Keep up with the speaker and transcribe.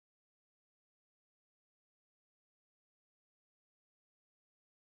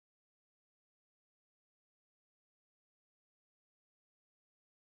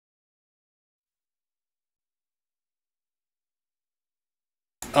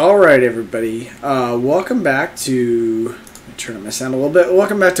Alright everybody, welcome back to, let me turn up my sound a little bit,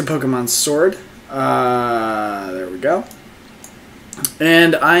 welcome back to Pokemon Sword. There we go.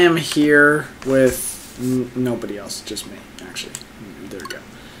 And I am here with nobody else, just me, actually. There we go.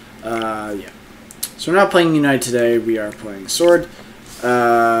 Yeah. So we're not playing Unite today, we are playing Sword.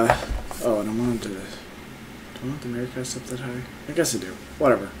 Oh, and I wanted to, do I want the Miracast up that high? I guess I do.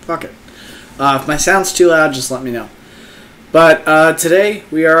 Whatever, fuck it. If my sound's too loud, just let me know. But today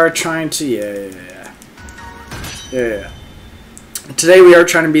we are trying to Today we are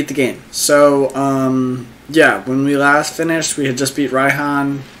trying to beat the game. So yeah, when we last finished, we had just beat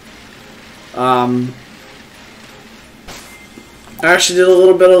Raihan. I actually did a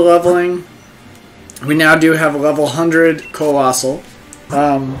little bit of leveling. We now do have a level 100 Coalossal.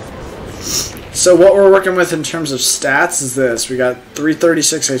 So what we're working with in terms of stats is this: we got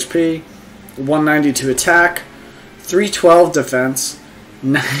 336 HP, 192 attack, 312 defense,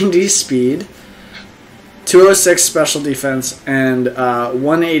 90 speed, 206 special defense, and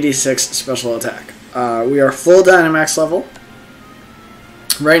 186 special attack. We are full Dynamax level.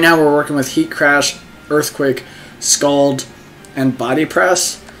 Right now we're working with Heat Crash, Earthquake, Scald, and Body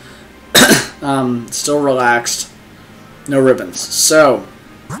Press. Still relaxed. No ribbons. So,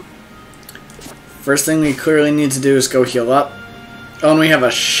 first thing we clearly need to do is go heal up. Oh, and we have a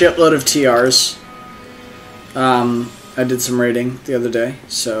shitload of TRs. I did some raiding the other day,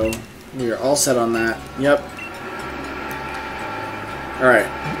 so we are all set on that. Yep. Alright.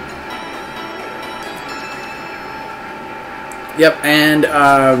 Yep, and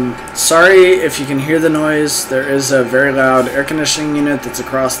sorry if you can hear the noise. There is a very loud air conditioning unit that's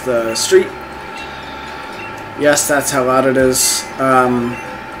across the street. Yes, that's how loud it is.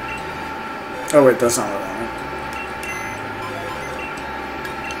 Oh wait, that's not what I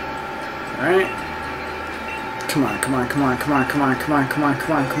want. Alright. Come on, come on, come on, come on, come on, come on, come on,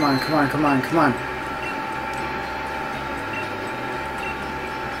 come on, come on, come on, come on, come on.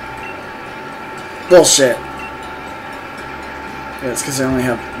 Bullshit. Yeah, it's because I only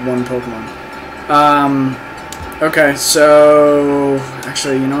have one Pokemon. Okay, so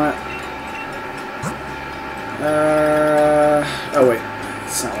actually, you know what? Oh wait,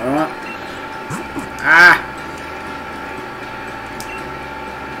 that's not what I want. Ah!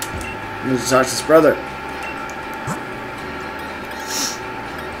 I need to talk to his brother.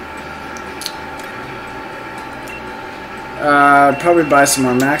 I'd probably buy some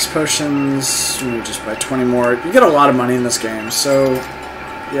more max potions. Maybe just buy 20 more. You get a lot of money in this game, so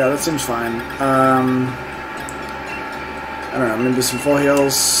yeah, that seems fine. I don't know, maybe some full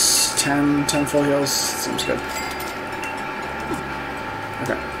heals. 10 full heals. Seems good.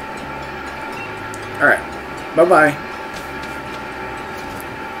 Okay. Alright. Bye-bye.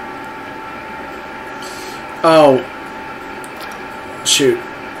 Oh. Shoot.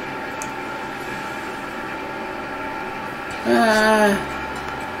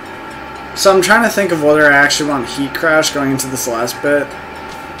 So I'm trying to think of whether I actually want Heat Crash going into this last bit.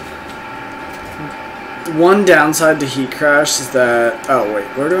 One downside to Heat Crash is that... Oh, wait.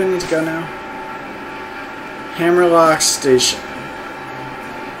 Where do I need to go now? Hammerlock Station.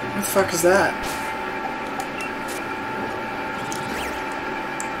 What the fuck is that?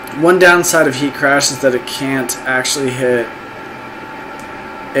 One downside of Heat Crash is that it can't actually hit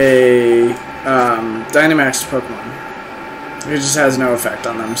a Dynamax Pokemon. It just has no effect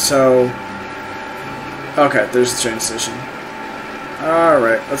on them, so... Okay, there's the train station.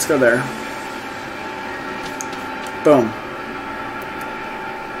 Alright, let's go there. Boom.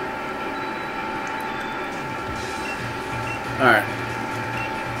 Alright.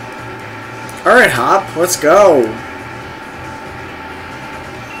 Alright, Hop, let's go!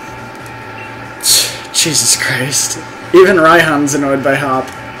 Jesus Christ. Even Raihan's annoyed by Hop.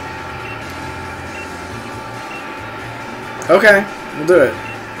 Okay, we'll do it.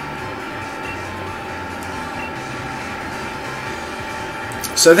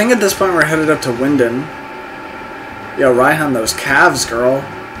 So I think at this point we're headed up to Winden. Yo, Raihan, those calves, girl.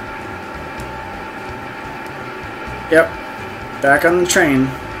 Yep. Back on the train.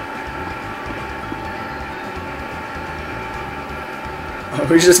 Oh,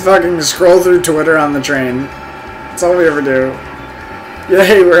 we just fucking scroll through Twitter on the train. That's all we ever do.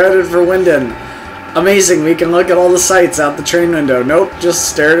 Yay, we're headed for Winden. Amazing, we can look at all the sights out the train window. Nope, just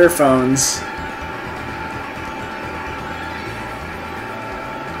stare at our phones.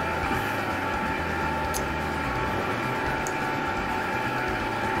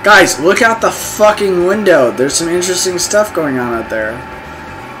 Guys, look out the fucking window. There's some interesting stuff going on out there.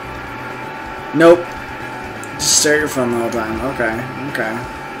 Nope. Just stare at your phone the whole time. Okay, okay.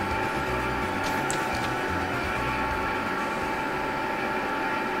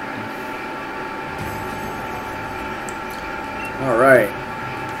 Alright.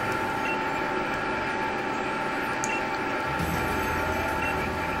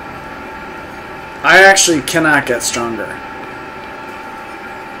 I actually cannot get stronger.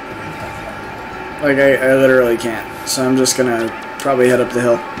 Like, I literally can't. So I'm just gonna probably head up the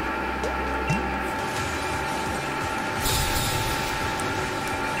hill.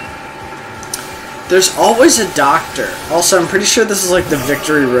 There's always a doctor. Also, I'm pretty sure this is like the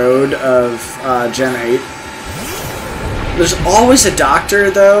victory road of Gen 8. There's always a doctor,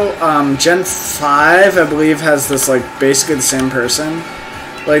 though. Gen 5, I believe, has this, like, basically the same person.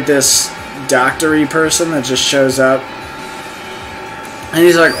 Like, this doctor-y person that just shows up. And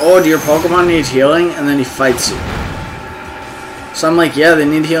he's like, oh, do your Pokemon need healing? And then he fights you. So I'm like, yeah, they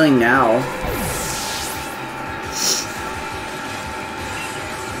need healing now.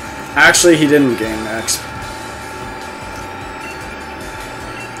 Actually, he didn't gain XP.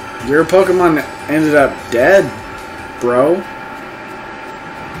 Your Pokemon ended up dead, bro.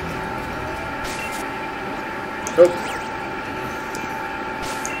 Oh.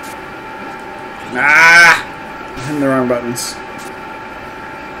 Ah! I'm hitting the wrong buttons.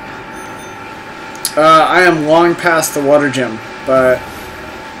 I am long past the water gym, but...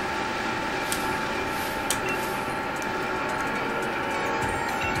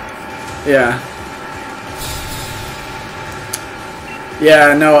 yeah.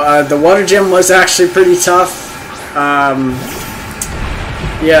 Yeah, no, the water gym was actually pretty tough.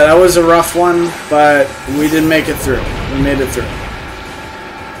 Yeah, that was a rough one, but we did make it through. We made it through.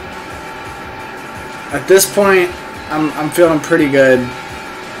 At this point, I'm feeling pretty good.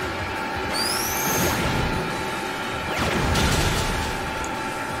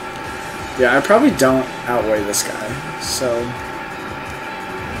 Yeah, I probably don't outweigh this guy, so...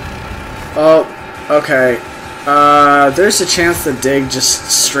 oh, okay. There's a chance the dig just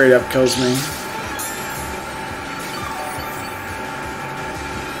straight up kills me.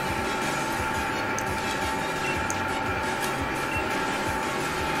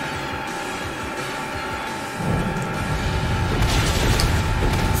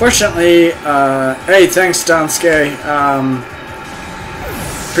 Fortunately, hey, thanks, Donske.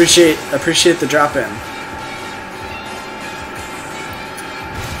 Appreciate the drop in.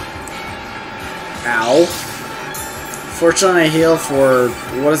 Ow. Fortunately, I heal for,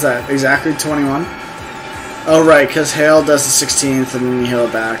 what is that, exactly 21? Oh, right, because Hail does the 16th and then you heal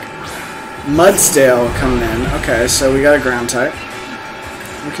it back. Mudstale coming in. Okay, so we got a ground type.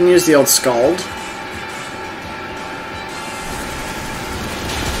 We can use the old Scald.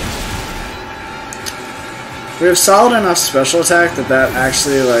 We have solid enough special attack that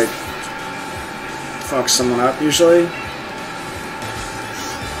actually, like, fucks someone up, usually.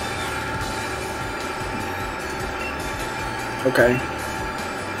 Okay.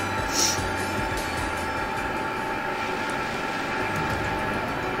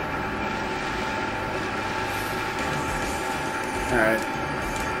 Alright.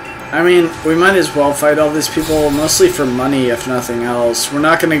 I mean, we might as well fight all these people, mostly for money, if nothing else. We're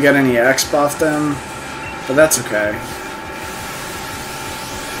not going to get any exp off them, but that's okay.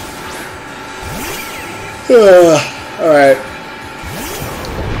 Alright.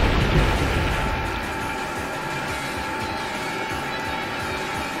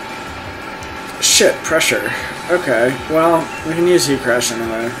 Shit, pressure. Okay, well, we can use Heat Crash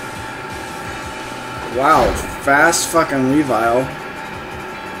anyway. Wow, fast fucking Weavile.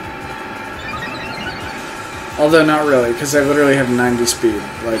 Although not really, because I literally have 90 speed.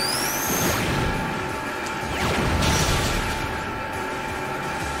 Like...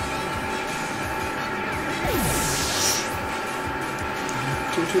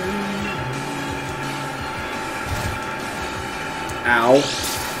 ow.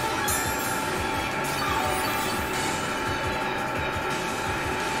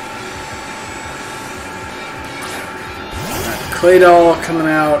 Claydol coming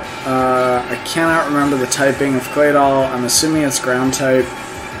out. I cannot remember the typing of Claydol. I'm assuming it's ground type.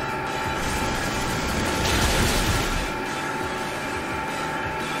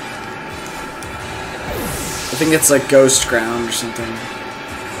 I think it's like Ghost Ground or something.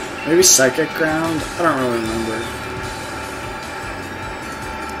 Maybe Psychic Ground? I don't really remember.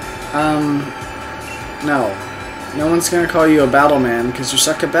 No. No one's gonna call you a battle man because you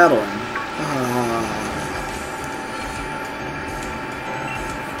suck at battling.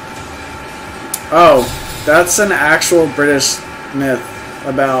 Oh, that's an actual British myth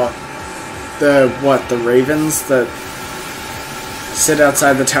about the ravens that sit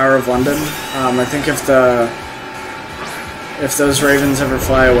outside the Tower of London. I think if those ravens ever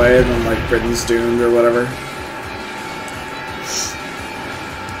fly away, then like Britain's doomed or whatever.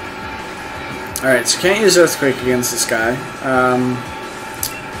 Alright, so can't use Earthquake against this guy.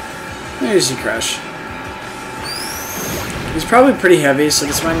 Maybe use Crash. He's probably pretty heavy, so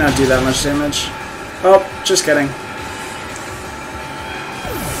this might not do that much damage. Oh, just kidding.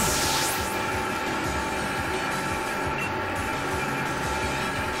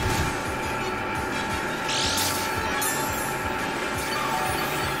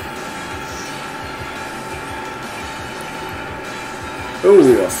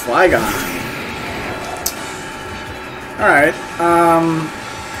 Ooh, a Flygon. Alright,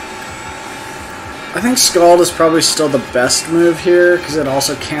 I think Scald is probably still the best move here, because it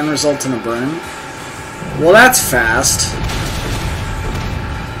also can result in a burn. Well, that's fast.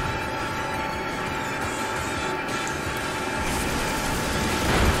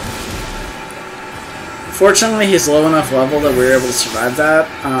 Fortunately, he's low enough level that we were able to survive that.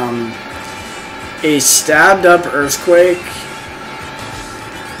 A stabbed up Earthquake.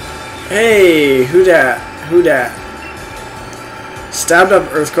 Hey, who dat? Who dat? Stabbed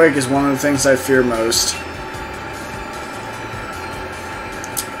up Earthquake is one of the things I fear most.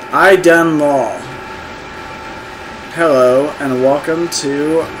 I done law. Hello, and welcome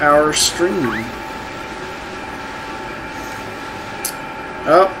to our stream.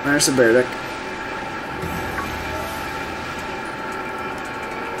 Oh, there's a Beardick.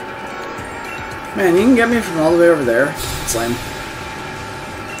 Man, you can get me from all the way over there. It's lame.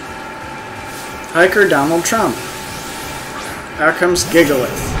 Hiker Donald Trump. Out comes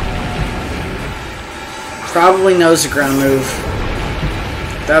Gigalith. Probably knows the ground move.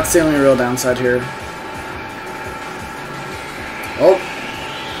 That's the only real downside here. Oh.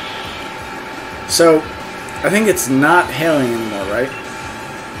 So, I think it's not hailing anymore, right?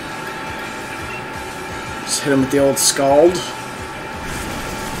 Just hit him with the old Scald.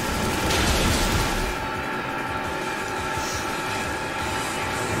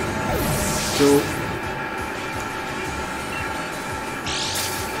 Cool.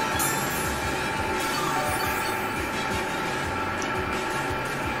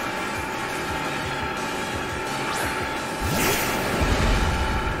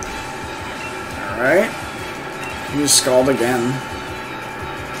 Alright. Use Scald again.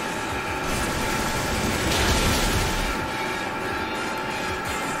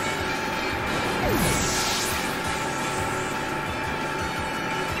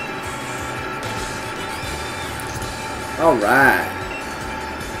 Alright.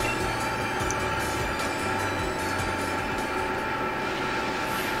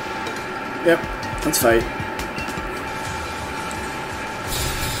 Yep, let's fight.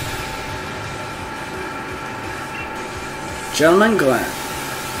 Gentleman Glen.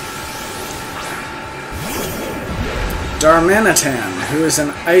 Darmanitan, who is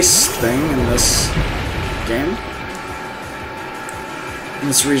an ice thing in this game. In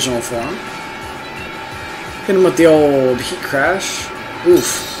this regional form. Hit him with the old Heat Crash.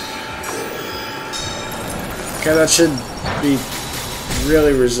 Oof. Okay, that should be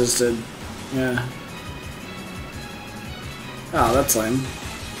really resisted. Yeah. Oh, that's lame.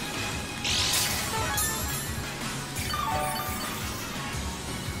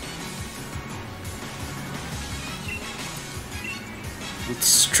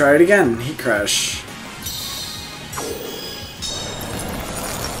 Let's try it again. Heat Crash.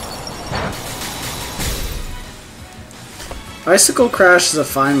 Icicle Crash is a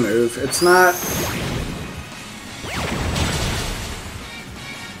fine move. It's not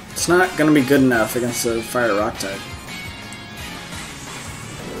gonna be good enough against the Fire Rock type.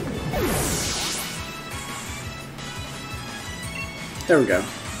 There we go.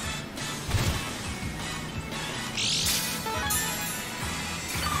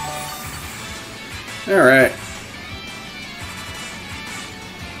 Alright.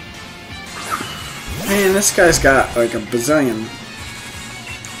 Man, this guy's got like a bazillion.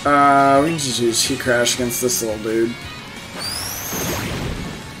 We can just use Heat Crash against this little dude.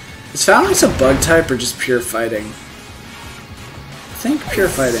 Is Phalanx a bug type or just pure fighting? I think pure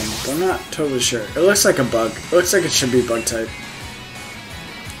fighting, but I'm not totally sure. It looks like a bug. It looks like it should be bug type.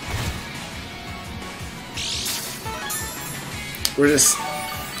 We're just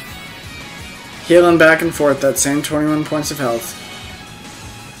healing back and forth that same 21 points of health.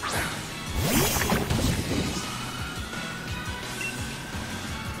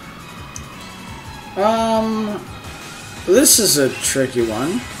 This is a tricky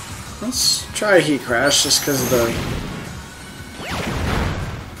one. Let's try Heat Crash just because of the...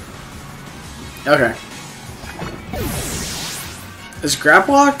 Okay. Is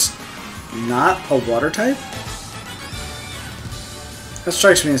Graplocked not a water type? That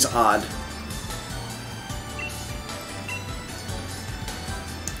strikes me as odd.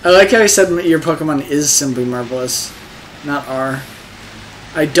 I like how he said your Pokemon is simply marvelous, not R.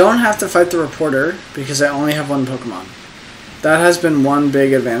 I don't have to fight the reporter because I only have one Pokemon. That has been one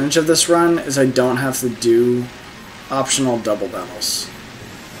big advantage of this run, is I don't have to do optional double battles.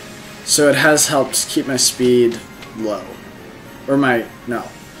 So it has helped keep my speed low. Or my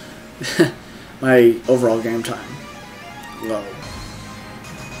overall game time low.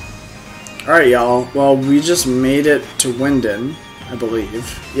 Alright, y'all. Well, we just made it to Winden, I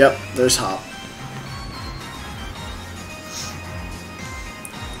believe. Yep, there's Hop.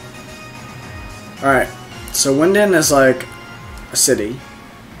 Alright, so Winden is like a city.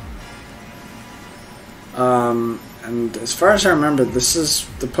 And as far as I remember, this is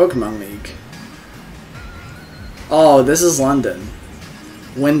the Pokemon League. Oh, this is London.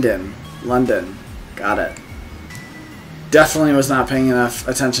 Winden. London. Got it. Definitely was not paying enough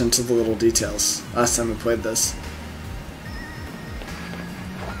attention to the little details last time we played this.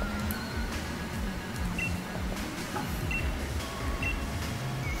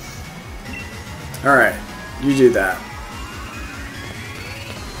 Alright, you do that.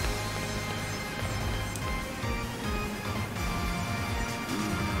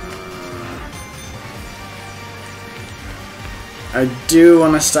 I do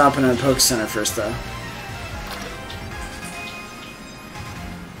want to stop in a Poke Center first, though.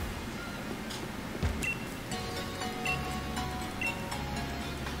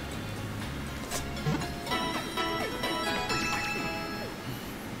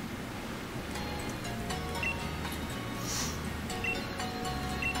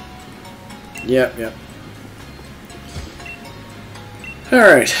 Yep.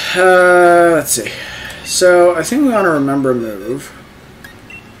 Alright, let's see. So, I think we want to remember a move.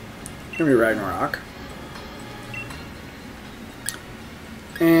 It's gonna be Ragnarok.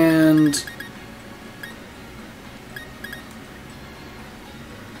 And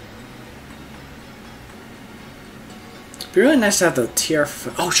it'd be really nice to have the TR.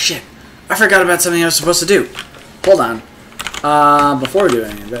 Oh shit! I forgot about something I was supposed to do. Hold on. Before we do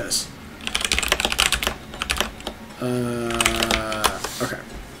any of this. Okay.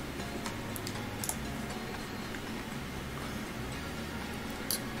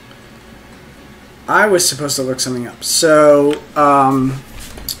 I was supposed to look something up. So, damn.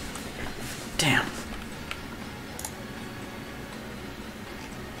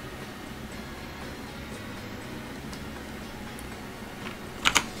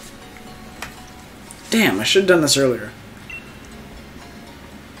 Damn, I should have done this earlier.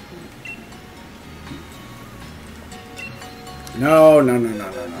 No.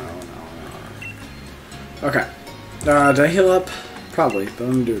 Okay. Did I heal up? Probably, but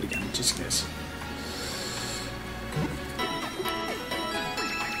I'm gonna do it again, just in case.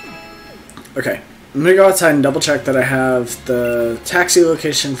 Okay. I'm gonna go outside and double check that I have the taxi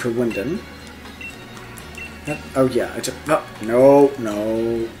location for Winden. Oh, yeah, I took. Oh,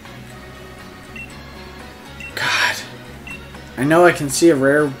 no. God. I know I can see a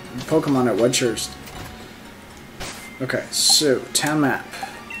rare Pokemon at Wedgehurst. Okay, so, town map.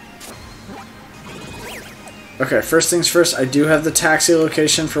 Okay, first things first, I do have the taxi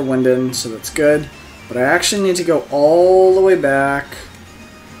location for Winden, so that's good. But I actually need to go all the way back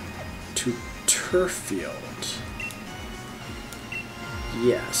to Turffield.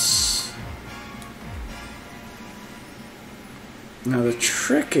 Yes. Now the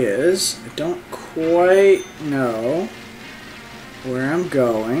trick is, I don't quite know where I'm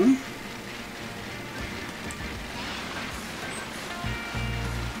going.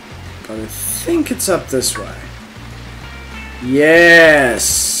 But I think it's up this way.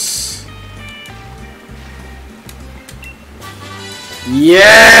 Yes!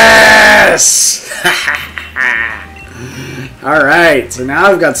 Yes! Alright, so now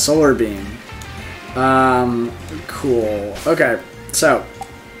I've got Solar Beam. Cool. Okay, so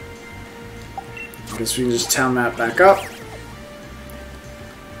I guess we can just town map back up.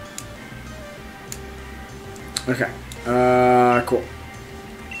 Okay, cool.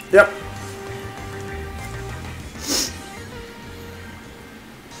 Yep.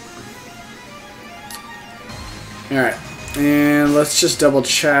 Alright, and let's just double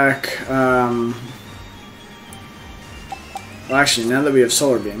check. Well, actually, now that we have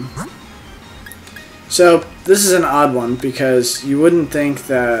Solar Beam. So, this is an odd one because you wouldn't think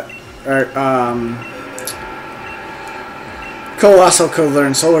that Coalossal could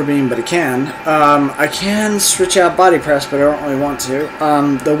learn Solar Beam, but it can. I can switch out Body Press, but I don't really want to.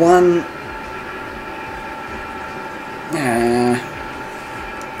 The one...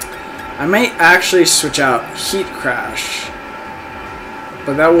 I might actually switch out Heat Crash,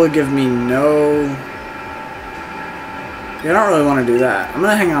 but that will give me no I don't really want to do that. I'm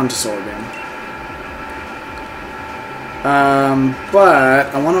gonna hang on to Solar Beam. But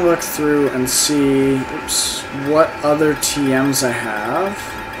I want to look through and see, what other TMs I have.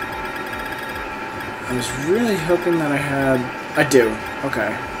 I was really hoping that I had... I do.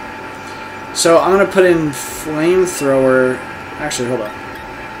 Okay. So I'm going to put in Flamethrower... Actually, hold on.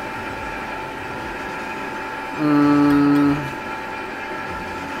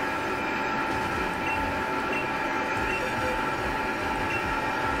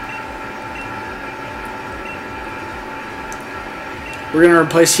 We're going to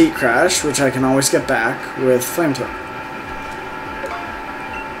replace Heat Crash, which I can always get back, with Flamethrower.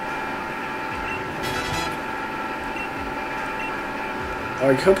 Oh,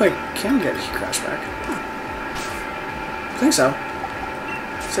 I hope I can get Heat Crash back. I think so.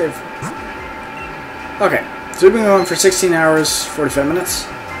 Save. Okay, so we've been going for 16 hours, 45 minutes.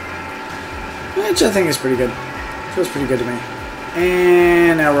 Which I think is pretty good. Feels pretty good to me.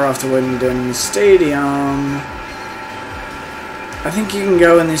 And now we're off to Winden Stadium. I think you can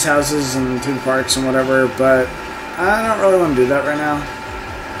go in these houses and through the parks and whatever, but I don't really want to do that right now.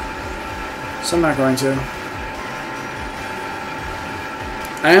 So I'm not going to.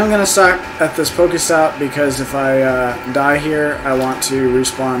 I am going to stop at this Pokestop because if I die here, I want to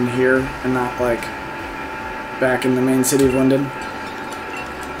respawn here and not, like, back in the main city of Winden.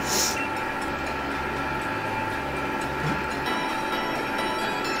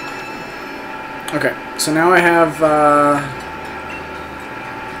 Okay, so now I have,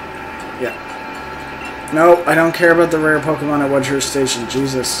 yeah. Nope, I don't care about the rare Pokemon at Wedgehurst Station.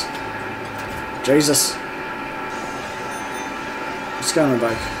 Jesus. Jesus. Let's go on the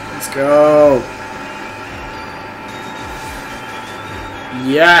bike. Let's go.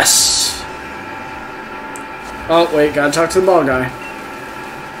 Yes! Oh, wait, gotta talk to the ball guy.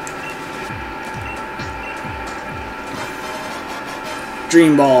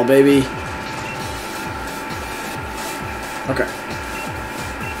 Dream Ball, baby. Okay.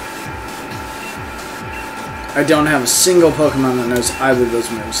 I don't have a single Pokemon that knows either of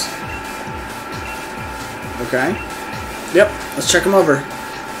those moves. Okay. Yep, let's check them over.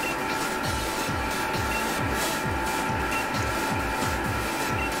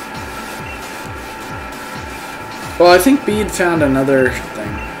 Well, I think Bede found another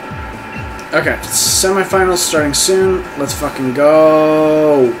thing. Okay, semifinals starting soon. Let's fucking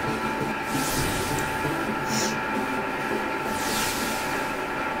go.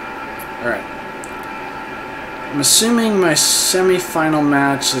 Alright. I'm assuming my semi-final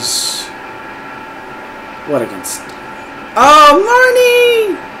match is... What against? Oh,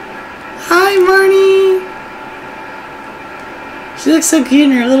 Marnie! Hi, Marnie! She looks so cute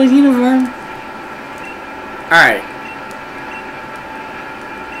in her little uniform. Alright.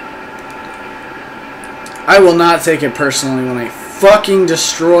 I will not take it personally when I fucking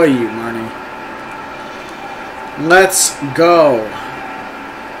destroy you, Marnie. Let's go.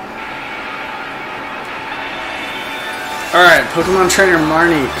 Alright, Pokemon Trainer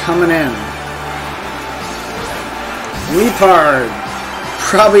Marnie coming in. Leopard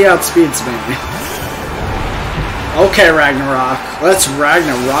probably outspeeds me. Okay, Ragnarok. Let's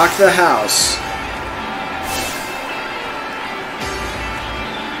Ragnarok the house.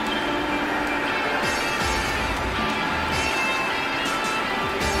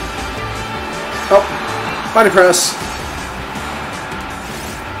 Oh, body press.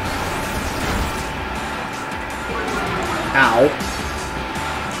 Ow.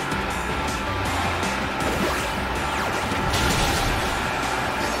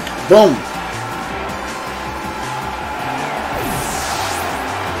 Boom.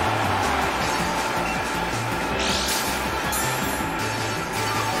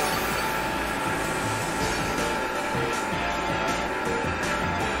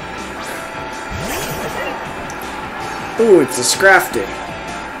 Ooh, it's a Scrafty.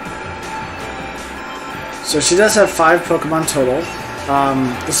 So she does have 5 Pokemon total.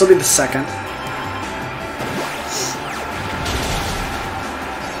 This will be the second.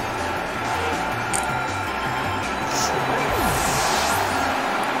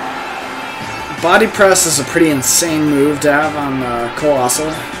 Body Press is a pretty insane move to have on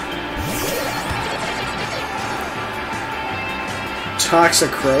Coalossal.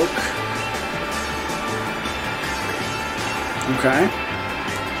 Toxicroak. Okay.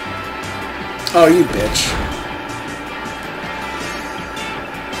 Oh, you bitch.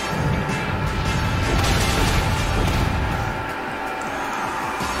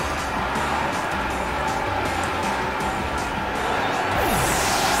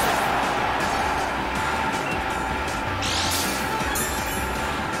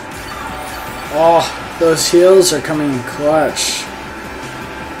 Oh. Those heals are coming in clutch.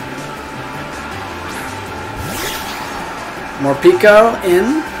 More Pico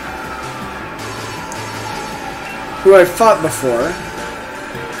in. Who I fought before.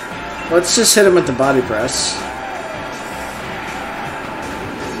 Let's just hit him with the body press.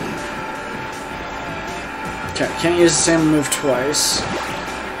 Okay, can't use the same move twice.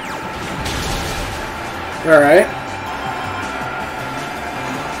 Alright.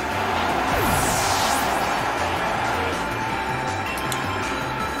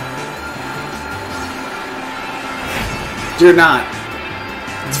 You're not.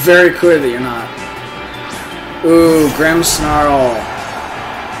 It's very clear that you're not. Ooh, Grim Snarl.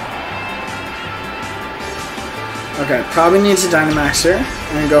 Okay, probably needs a Dynamax here.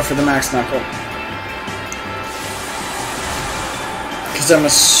 I'm gonna go for the Max Knuckle. Because I'm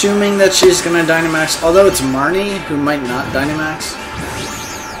assuming that she's gonna Dynamax, although it's Marnie who might not Dynamax.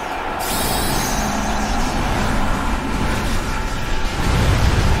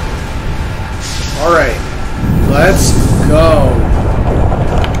 Alright, let's go.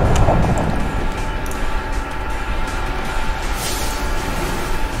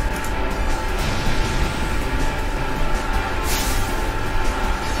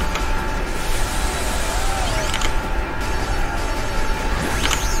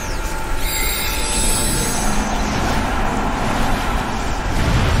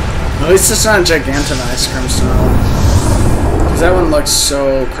 At least it's not a Gigantamize Grim Snarl. Because that one looks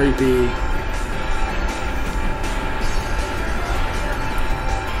so creepy.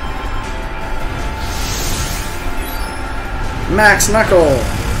 Max Knuckle!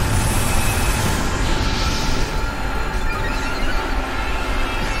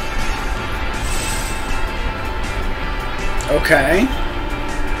 Okay.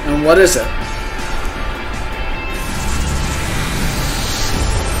 And what is it?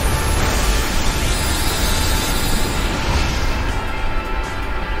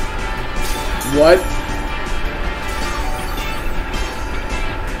 What?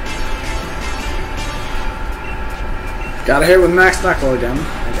 Gotta hit with Max Knuckle again,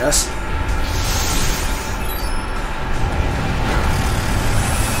 I guess.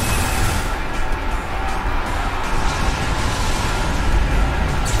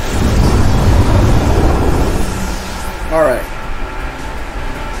 Alright.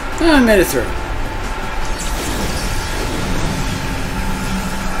 I made it through.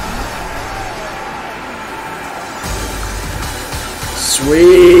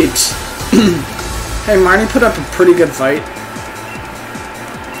 Sweet! Hey, Marnie put up a pretty good fight.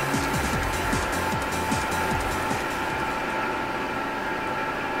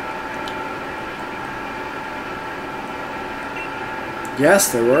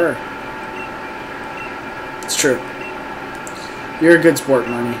 Yes, they were. It's true. You're a good sport,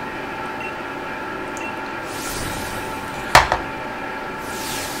 Marnie.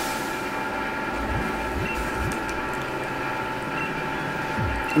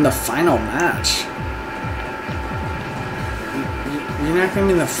 In the final match. You're not going to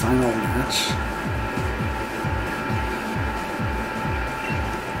be in the final match.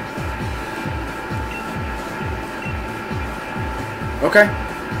 Okay.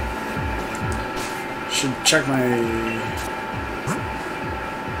 Should check my...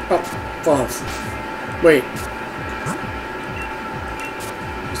 Oh, full health. Wait.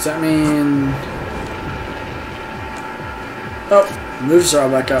 Does that mean... Oh. Moves are all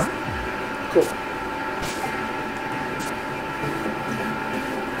back up. Cool.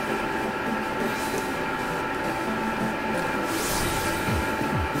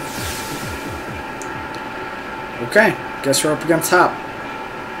 Okay, guess we're up against top.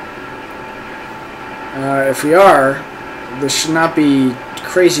 If we are, this should not be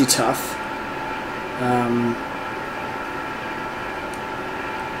crazy tough.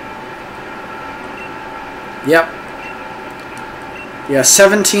 Yep. Yeah,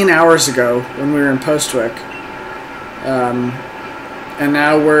 17 hours ago when we were in Postwick. And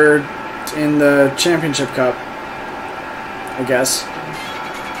now we're in the Championship Cup, I guess.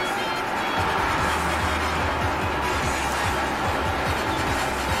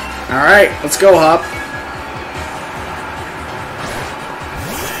 Alright, let's go, Hop.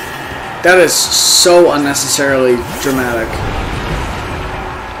 That is so unnecessarily dramatic.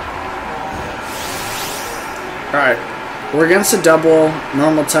 Alright. We're against a double,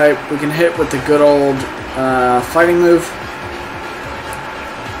 normal type. We can hit with the good old fighting move.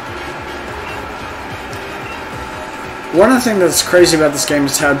 One of the things that's crazy about this game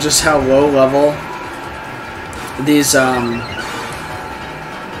is how low level these,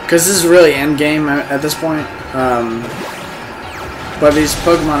 because this is really end game at this point. But these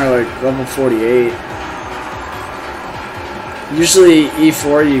Pokemon are like level 48. Usually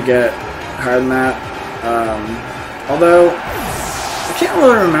E4 you get higher than that. Although, I can't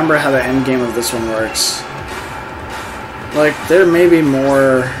really remember how the end game of this one works. Like, there may be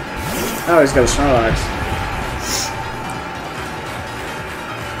more... Oh, he's got a Snorlax.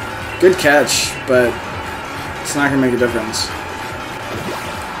 Good catch, but it's not going to make a difference.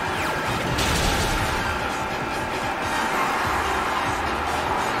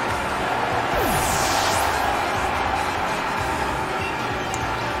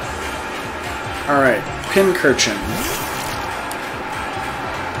 Alright, Pincurchin.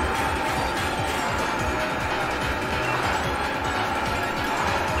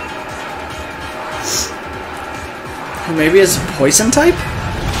 Maybe it's a poison type?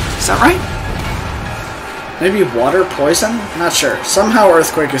 Is that right? Maybe water poison? Not sure. Somehow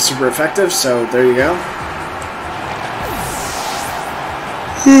Earthquake is super effective, so there you go.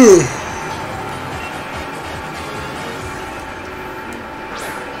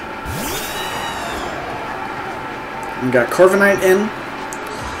 We got Corviknight in.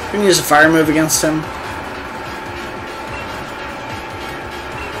 We can use a fire move against him.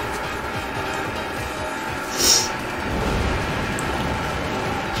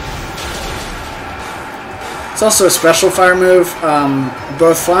 It's also a special fire move.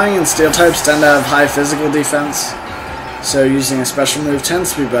 Both flying and steel types tend to have high physical defense, so using a special move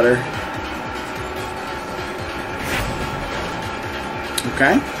tends to be better.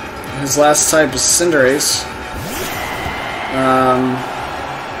 Okay. His last type is Cinderace.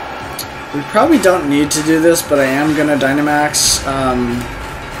 We probably don't need to do this, but I am gonna Dynamax. Let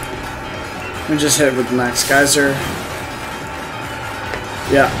me just hit it with Max Geyser.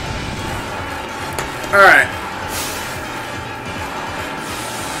 Yeah. Alright.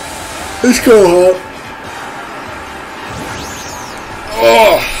 Let's go, Hop.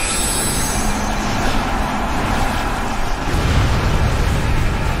 Oh!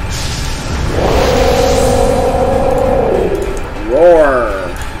 Roar!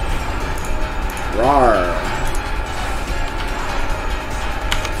 Roar!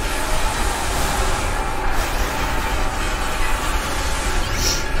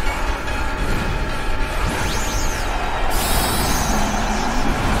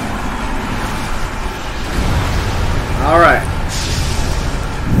 Alright.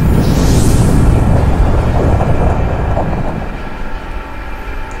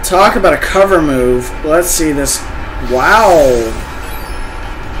 Talk about a cover move. Let's see this. Wow.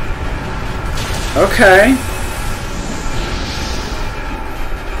 Okay.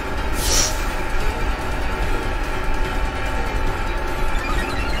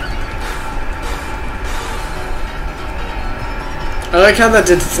 I like how that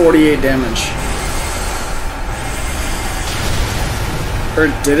did 48 damage. Or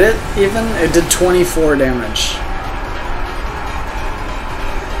did it even? It did 24 damage.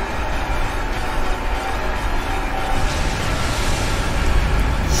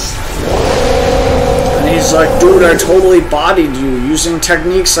 And he's like, dude, I totally bodied you using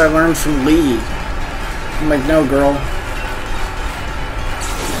techniques I learned from Lee. I'm like, no, girl.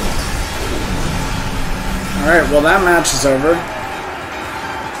 Alright, well that match is over.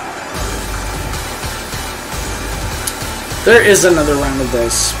 There is another round of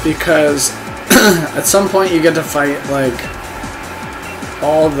this, because at some point you get to fight, like,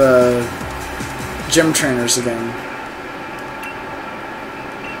 all the gym trainers again.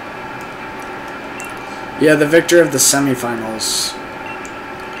 Yeah, the victor of the semifinals.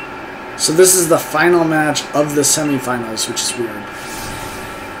 So this is the final match of the semifinals, which is weird.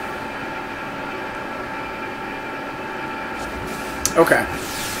 Okay,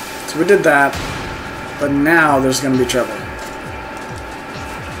 so we did that, but now there's going to be trouble.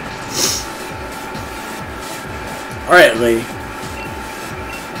 Alright, Lee.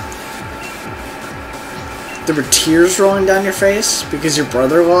 There were tears rolling down your face because your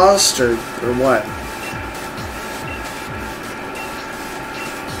brother lost, or what?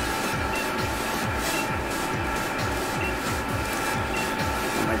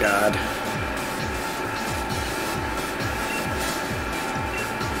 Oh my god.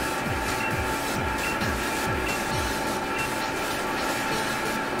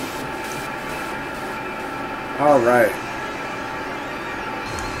 All right.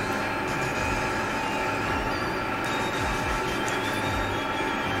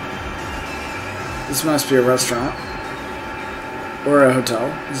 This must be a restaurant. Or a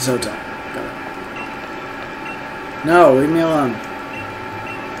hotel. This is a hotel. Got it. No, leave me alone.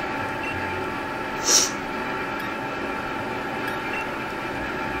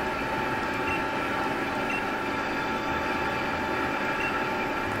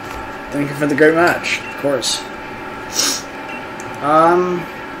 Thank you for the great match, of course.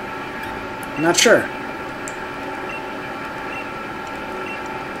 Not sure.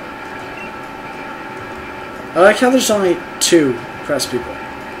 I like how there's only 2 press people.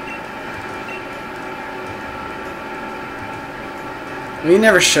 He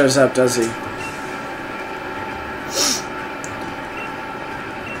never shows up, does he?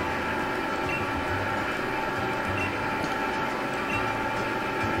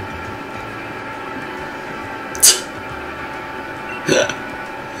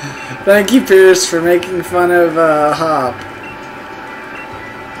 Thank you, Pierce, for making fun of Hop.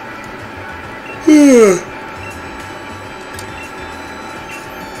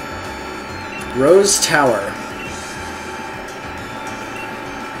 Rose Tower.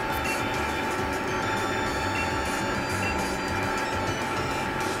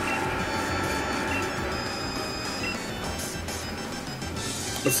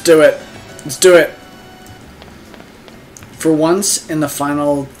 Let's do it. Let's do it. For once in the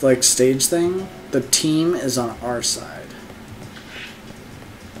final like stage thing, the team is on our side.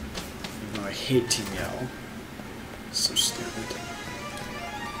 Even though I hate Team Yell. So stupid.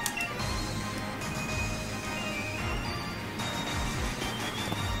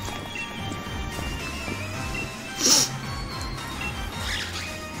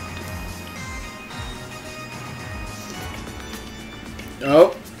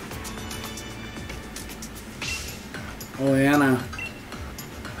 Oh. Oleana.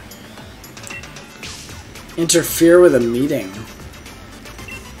 Interfere with a meeting.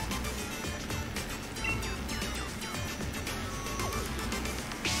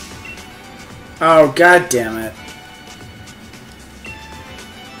 Oh, god damn it.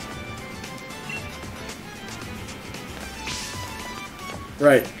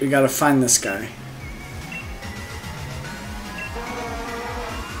 Right, we gotta find this guy.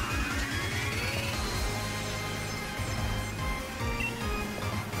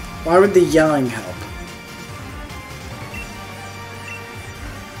 Why would the yelling help?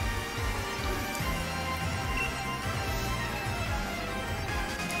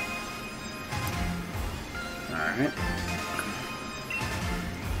 Alright.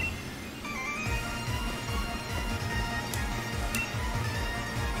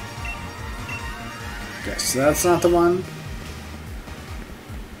 Okay, so that's not the one.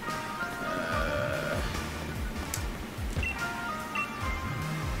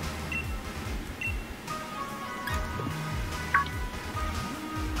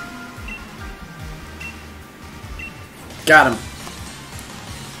 Got him.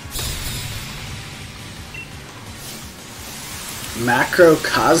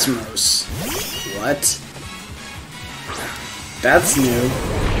 Macrocosmos. What? That's new.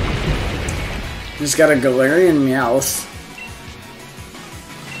 He's got a Galarian Meowth.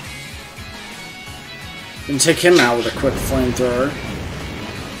 Can take him out with a quick flamethrower.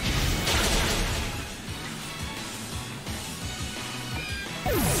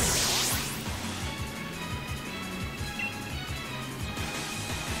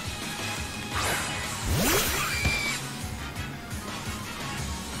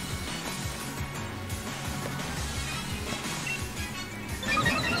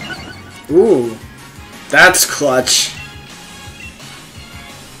 Ooh, that's clutch.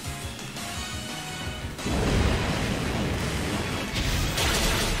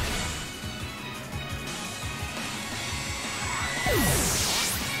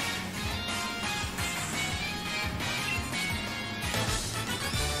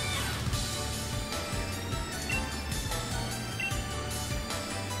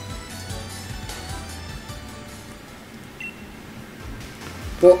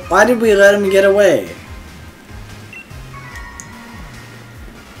 Well, why did we let him get away?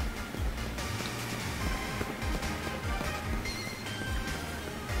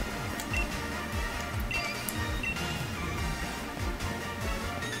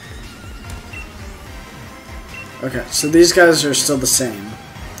 Okay, so these guys are still the same.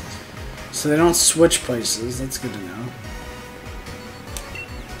 So they don't switch places. That's good to know.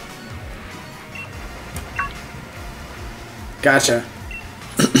 Gotcha.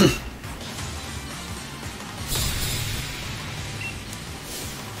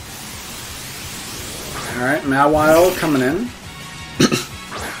 Alright, Mawile coming in.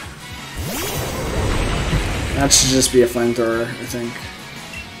 That should just be a flamethrower, I think.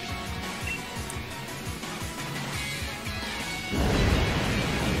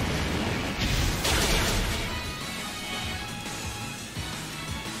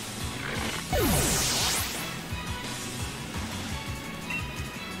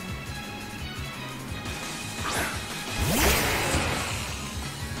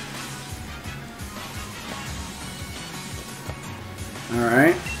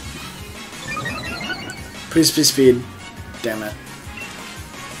 Alright. Please be speed. Damn it.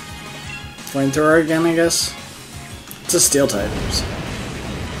 Flamethrower again, I guess? It's a steel type. So.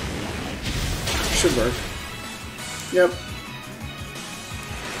 Should work. Yep.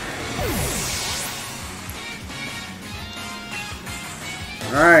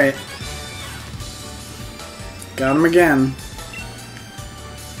 Alright. Got him again.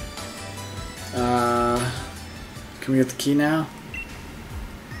 Can we get the key now?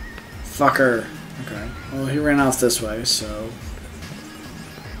 Fucker. Okay. Well, he ran off this way, so...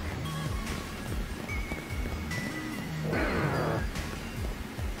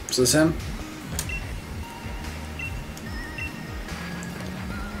 Is this him?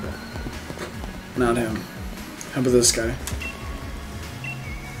 Not him. How about this guy?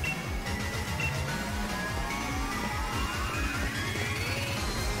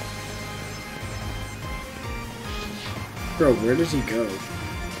 Bro, where did he go?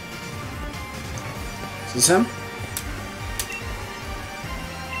 Is this him?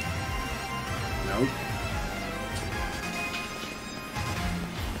 Nope.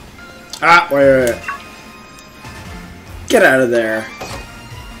 Ah, wait. Get out of there.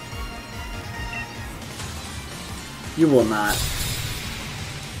 You will not.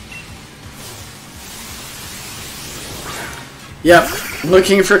 Yep,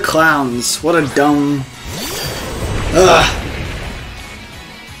 looking for clowns. What a dumb... Ugh.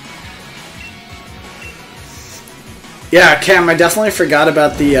 Yeah, Cam, I definitely forgot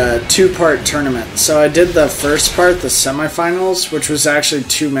about the two-part tournament. So I did the first part, the semifinals, which was actually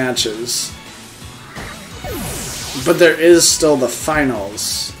 2 matches. But there is still the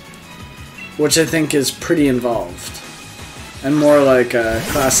finals, which I think is pretty involved. And more like a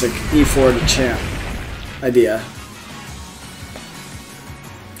classic E4 to champ idea.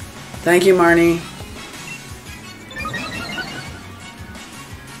 Thank you, Marnie.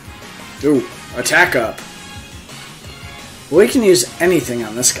 Ooh, attack up. We can use anything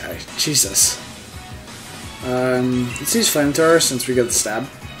on this guy. Jesus. Let's use Flamethrower since we got the stab.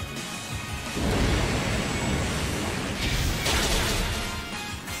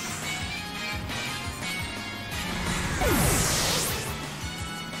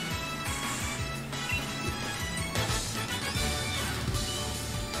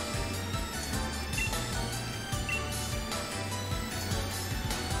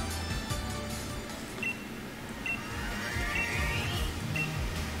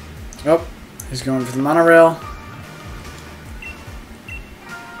 Oh, he's going for the monorail.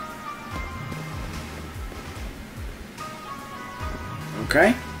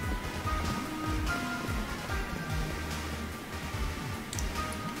 Okay.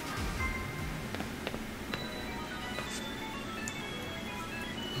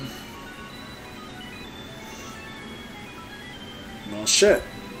 Well, shit.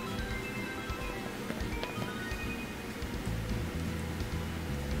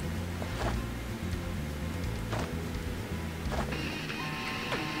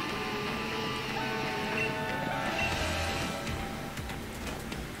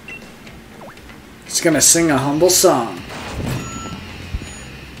 He's gonna sing a humble song.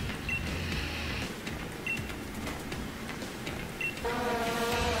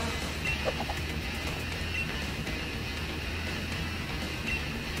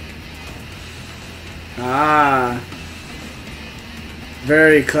 Ah,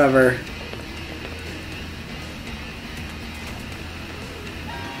 very clever.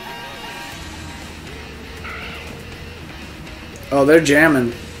 Oh, they're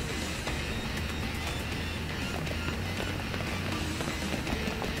jamming.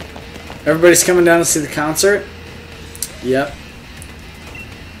 Everybody's coming down to see the concert? Yep.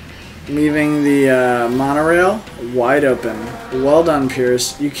 Leaving the monorail wide open. Well done,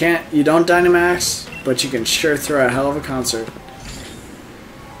 Pierce. You don't Dynamax, but you can sure throw a hell of a concert.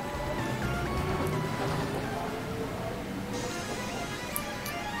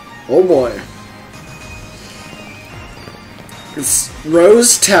 Oh boy. It's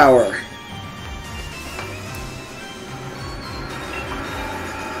Rose Tower.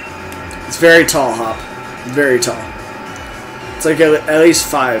 It's very tall, Hop. Very tall. It's like at least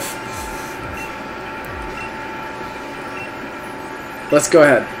 5. Let's go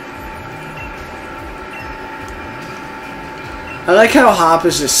ahead. I like how Hop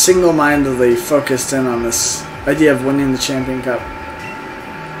is just single-mindedly focused in on this idea of winning the Champion Cup.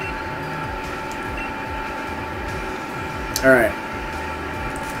 Alright.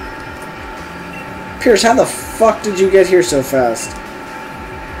 Pierce, how the fuck did you get here so fast?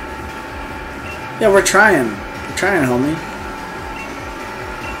 Yeah, we're trying. We're trying, homie.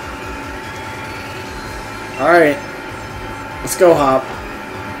 Alright. Let's go, Hop.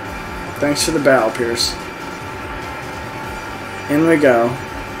 Thanks for the battle, Pierce. In we go.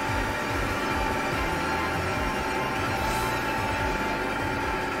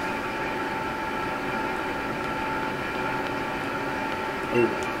 Ooh.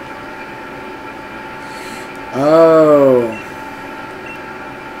 Oh.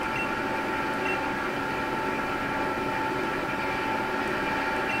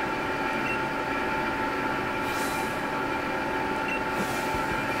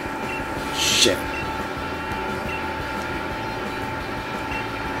 Shit.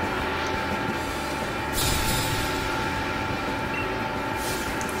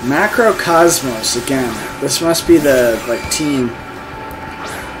 Macrocosmos again. This must be the like team.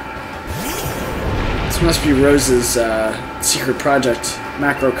 This must be Rose's secret project,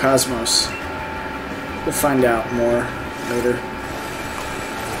 Macrocosmos. We'll find out more later.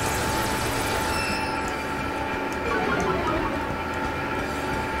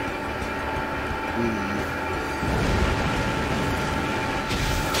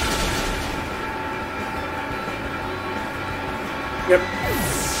 Yep.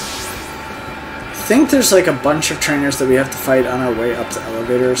 I think there's like a bunch of trainers that we have to fight on our way up the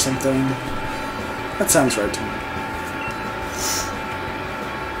elevator or something. That sounds right to me.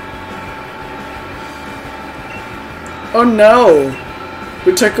 Oh no!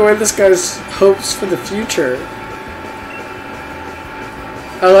 We took away this guy's hopes for the future.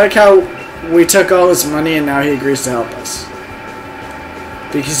 I like how we took all his money and now he agrees to help us.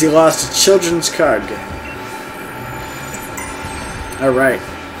 Because he lost a children's card game. Alright.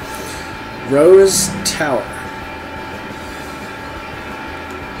 Rose Tower.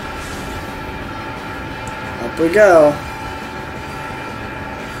 Up we go.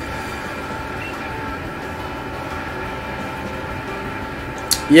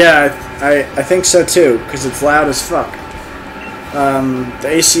 Yeah, I think so too, because it's loud as fuck. The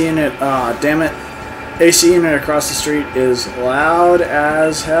AC unit, damn it. AC unit across the street is loud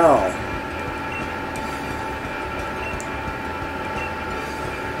as hell.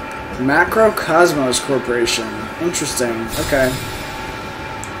 Macrocosmos Corporation. Interesting. Okay.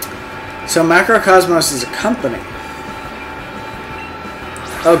 So Macrocosmos is a company.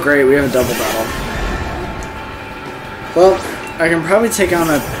 Oh great, we have a double battle. Well, I can probably take on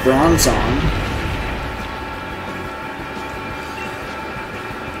a Bronzong.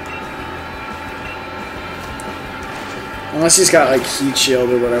 Unless he's got like heat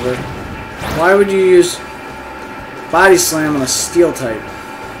shield or whatever. Why would you use Body Slam on a steel type?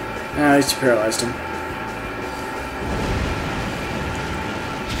 At least you paralyzed him.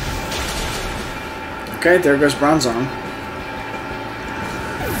 Okay, there goes Bronzong.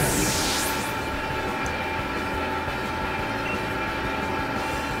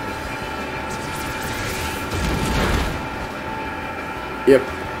 Yep.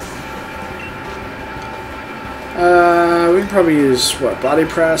 We can probably use, what, Body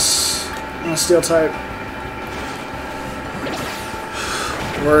Press on a steel type?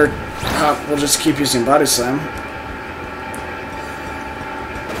 Or we'll just keep using Body Slam.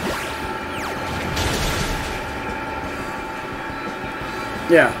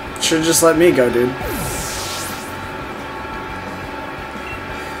 Yeah, should've just let me go, dude.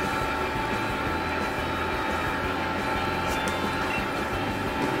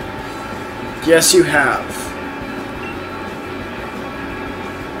 Yes, you have.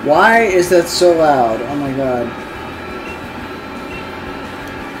 Why is that so loud? Oh my god.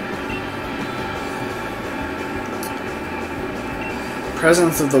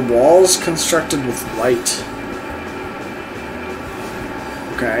 Presence of the walls constructed with light.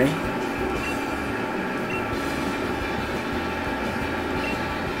 Okay.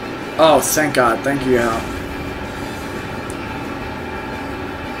 Oh, thank God. Thank you, Hal.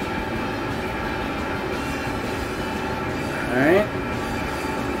 Alright.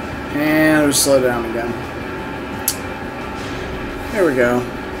 And we slow down again. There we go.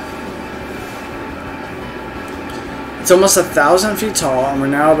 It's almost 1,000 feet tall, and we're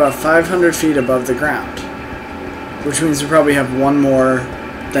now about 500 feet above the ground. Which means we probably have one more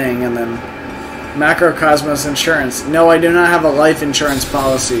thing, and then Macrocosmos Insurance. No, I do not have a life insurance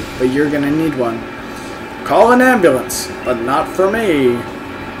policy, but you're going to need one. Call an ambulance, but not for me.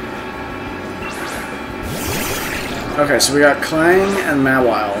 Okay, so we got Clang and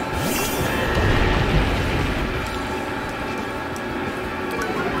Mawile.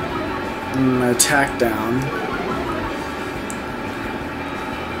 Attack down.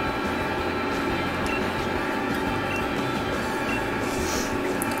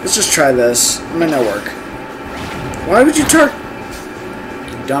 Let's just try this. It might not work. Why would you turn?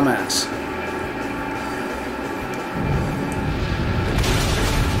 You dumbass.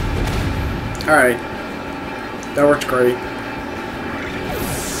 Alright. That worked great.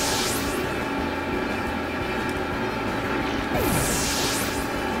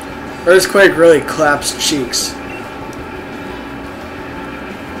 Earthquake really claps cheeks.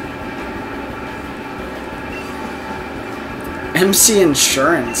 MC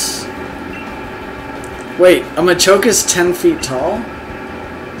Insurance. Wait, a Machoke is 10 feet tall?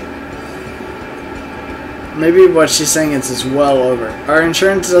 Maybe what she's saying is well over. Our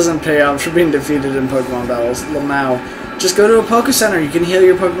insurance doesn't pay out for being defeated in Pokemon battles. Now, just go to a Poke Center. You can heal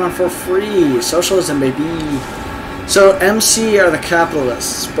your Pokemon for free. Socialism, baby. So, MC are the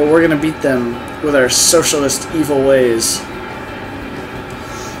capitalists, but we're going to beat them with our socialist evil ways.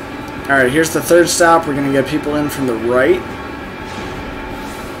 Alright, here's the third stop. We're going to get people in from the right.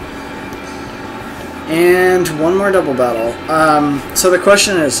 And one more double battle. So the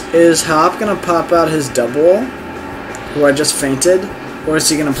question is Hop going to pop out his double, who I just fainted, or is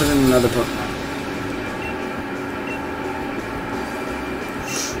he going to put in another Pokemon?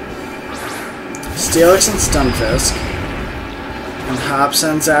 Steelix and Stunfisk. And Hop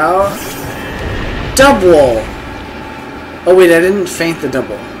sends out... Double! Oh wait, I didn't faint the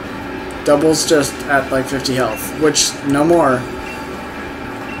double. Double's just at like 50 health, which, no more.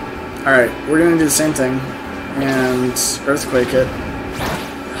 Alright, we're gonna do the same thing. And Earthquake it.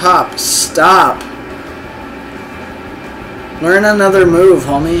 Hop, stop! Learn another move,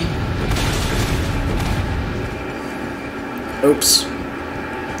 homie. Oops.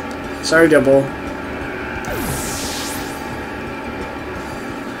 Sorry, Double.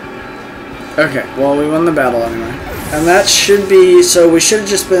 Okay, well, we won the battle anyway. And that should be... So we should have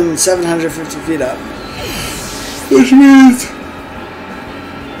just been 750 feet up. Which means...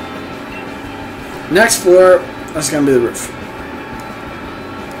 Next floor, that's going to be the roof.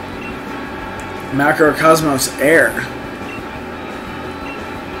 Macrocosmos Air.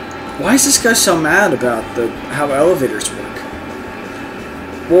 Why is this guy so mad about how elevators work?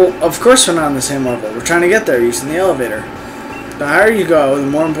 Well, of course we're not on the same level. We're trying to get there using the elevator. The higher you go, the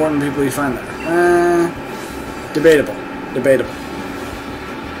more important people you find there. Debatable. Debatable.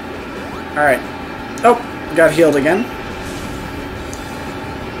 Alright. Oh, got healed again.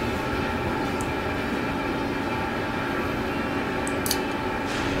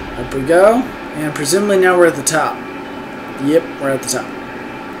 Up we go, and presumably now we're at the top. Yep, we're at the top.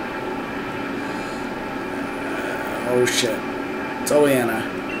 Oh shit. It's Oleana.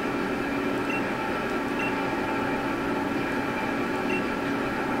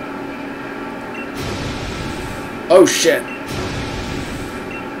 Oh shit.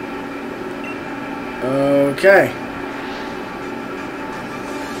 Okay.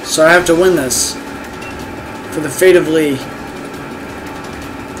 So I have to win this. For the fate of Lee.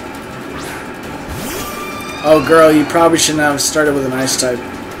 Oh, girl, you probably shouldn't have started with an ice type.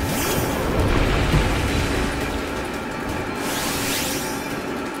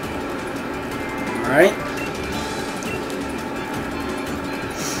 Alright.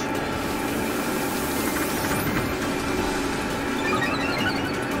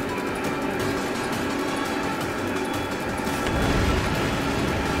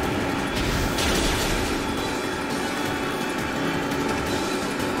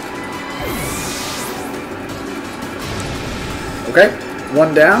 Okay,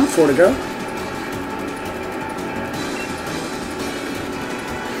 one down, 4 to go.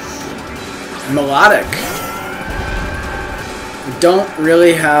 Melodic. I don't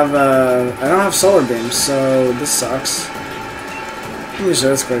really have I don't have solar beams, so this sucks. I can use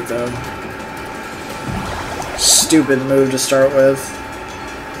Earthquake though. Stupid move to start with.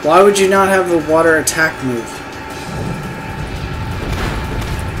 Why would you not have the water attack move?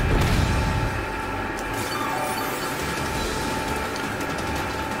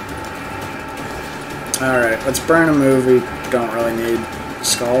 Alright, let's burn a move we don't really need.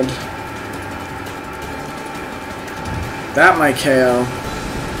 Scald. That might KO.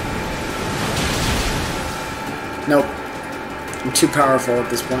 Nope. I'm too powerful at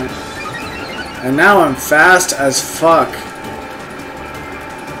this point. And now I'm fast as fuck.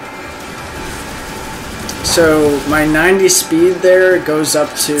 So my 90 speed there goes up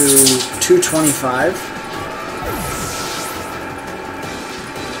to 225.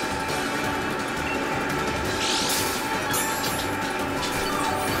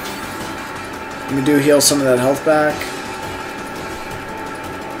 We do heal some of that health back.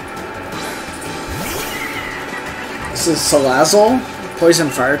 This is Coalossal, Poison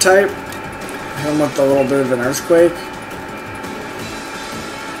Fire type. Hit him with a little bit of an Earthquake.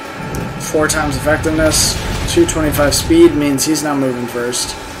 4 times effectiveness. 225 speed means he's not moving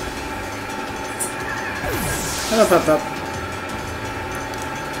first. Up, up, up.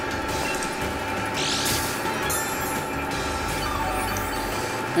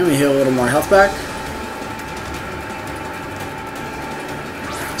 And we heal a little more health back.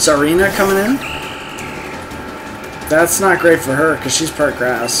 Sirmina coming in. That's not great for her because she's part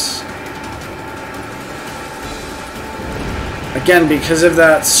grass. Again, because of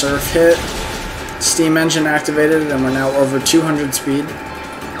that surf hit, steam engine activated and we're now over 200 speed.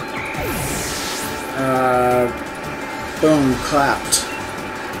 Boom, clapped.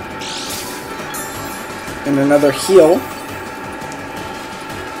 And another heal.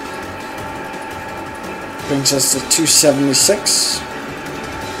 Brings us to 276.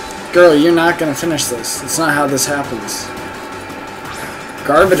 Girl, you're not gonna finish this. That's not how this happens.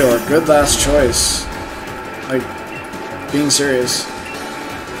 Garbodor, good last choice. Like, being serious.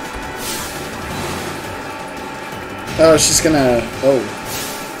 Oh, she's gonna... Oh.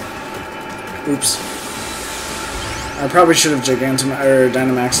 Oops. I probably should have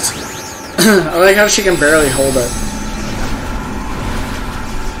Dynamaxed. I like how she can barely hold it.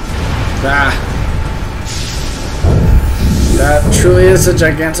 Ah. That truly is a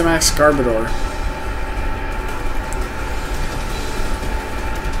Gigantamax Garbodor.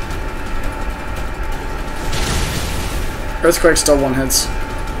 Earthquake still one hits.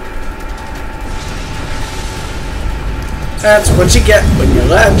 That's what you get when you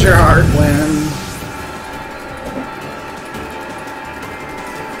let your heart win.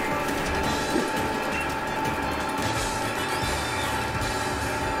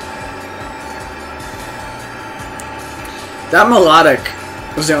 That melodic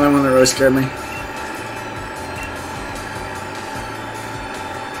was the only one that really scared me.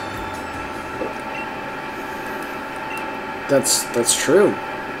 That's true.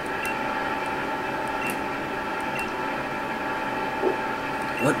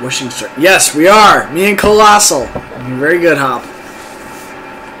 What wishing star? Yes, we are! Me and Coalossal. Very good, Hop.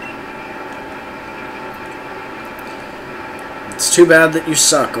 It's too bad that you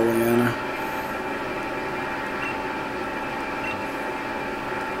suck, Oleana.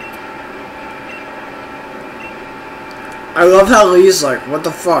 I love how Lee's like, what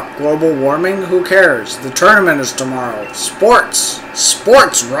the fuck? Global warming? Who cares? The tournament is tomorrow. Sports!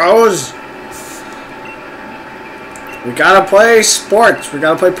 Sports, Rose! We gotta play sports. We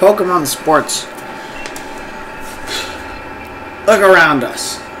gotta play Pokemon sports. Look around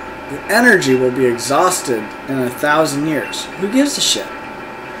us. The energy will be exhausted in 1,000 years. Who gives a shit?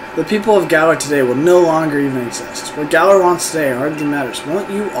 The people of Galar today will no longer even exist. What Galar wants today hardly matters.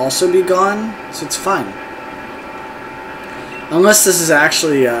 Won't you also be gone? So it's fine. Unless this is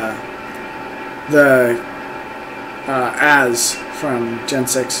actually the Az from Gen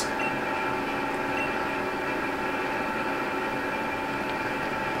 6.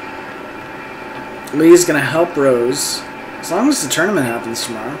 Lee's gonna help Rose as long as the tournament happens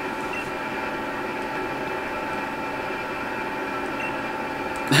tomorrow.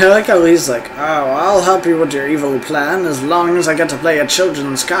 I like how Lee's like, oh, I'll help you with your evil plan as long as I get to play a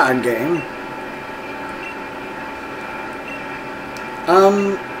children's card game.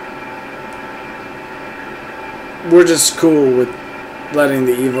 We're just cool with letting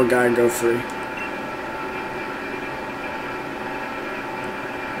the evil guy go free.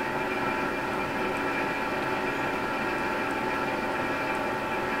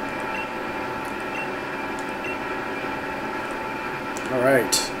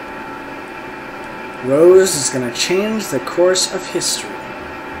 Alright. Rose is going to change the course of history.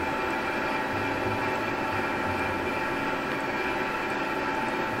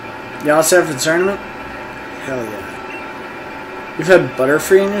 Y'all set for the tournament? Hell yeah. You've had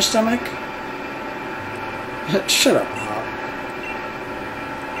Butterfree in your stomach? Shut up, Hop.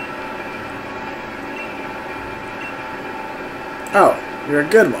 Oh, you're a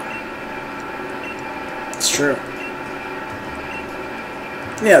good one. It's true.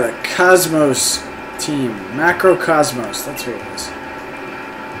 Yeah, the Cosmos team. Macrocosmos, that's what it is.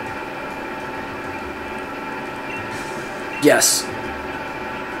 Yes.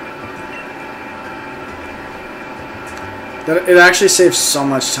 It actually saves so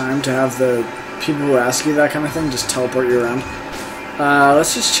much time to have the people who ask you that kind of thing just teleport you around.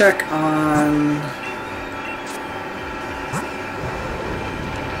 Let's just check on...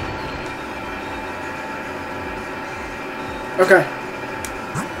 Okay.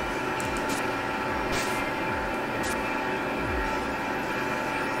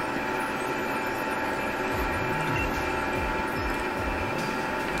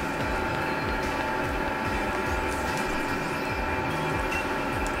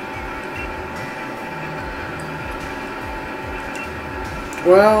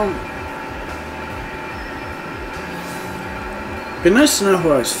 Well, be nice to know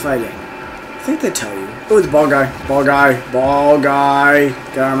who I was fighting. I think they tell you. Oh, the ball guy. Ball guy. Ball guy.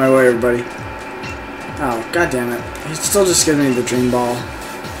 Get out of my way, everybody. Oh, god damn it. He's still just giving me the dream ball.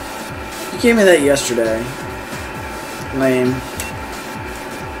 He gave me that yesterday. Lame.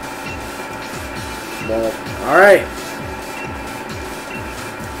 Ball. Alright.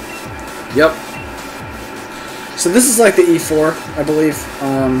 Yep. So this is like the E4, I believe.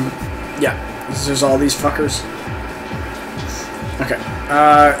 Yeah. There's all these fuckers. Okay.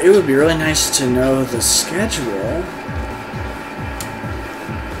 It would be really nice to know the schedule.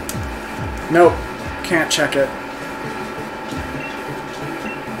 Nope. Can't check it.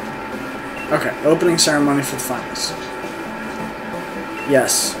 Okay. Opening ceremony for the finals.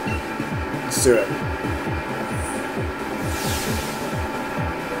 Yes. Let's do it.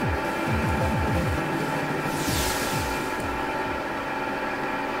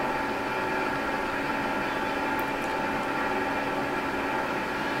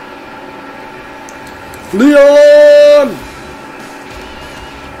 Leon!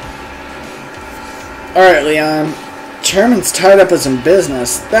 Alright, Leon. Chairman's tied up with some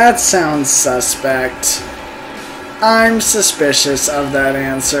business. That sounds suspect. I'm suspicious of that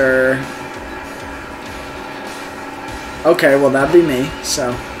answer. Okay, well that'd be me,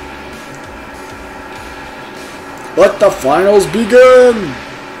 so. Let the finals begin!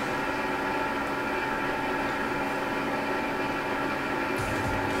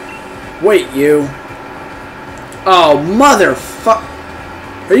 Wait, you. Oh, motherfuck.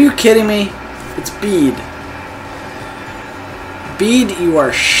 Are you kidding me? It's Bede. Bede, you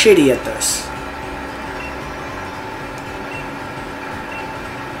are shitty at this.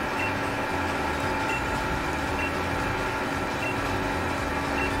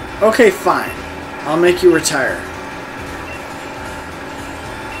 Okay, fine. I'll make you retire.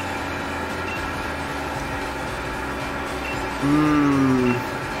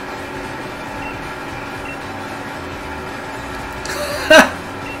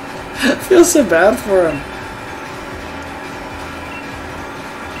 I feel so bad for him.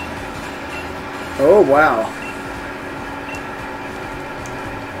 Oh, wow.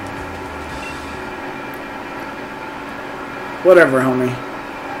 Whatever, homie.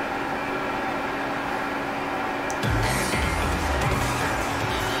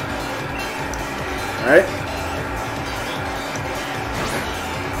 Alright.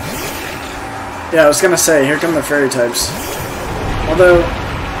 Yeah, I was gonna say, here come the fairy types. Although,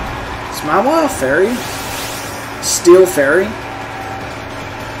 is Mawa a fairy? Steel fairy?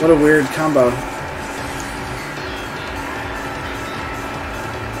 What a weird combo.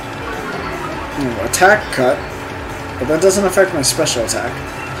 Ooh, attack cut, but that doesn't affect my special attack.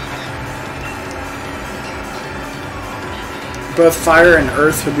 Both fire and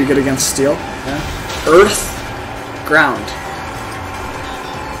earth would be good against steel. Yeah. Earth, ground.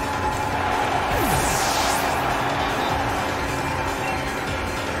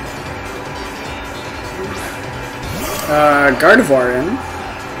 Gardevoir in.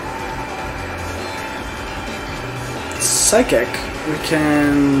 Psychic. We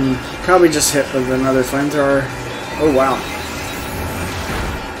can probably just hit with another flamethrower. Oh wow.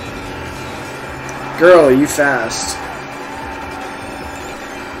 Girl, you fast.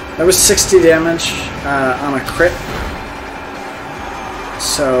 That was 60 damage on a crit.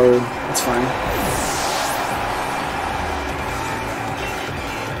 So, that's fine.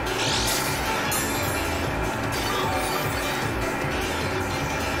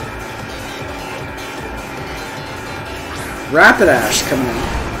 Rapidash coming in.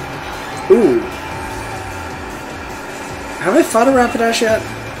 Ooh. Have I fought a Rapidash yet?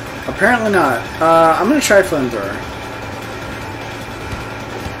 Apparently not. I'm gonna try Flamethrower.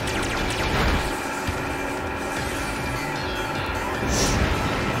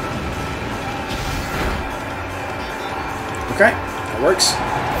 Okay, that works.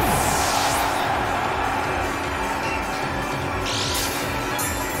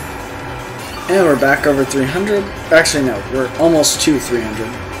 And we're back over 300. Actually, no, we're almost to 300.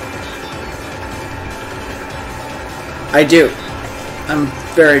 I do. I'm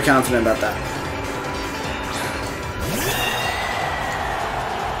very confident about that.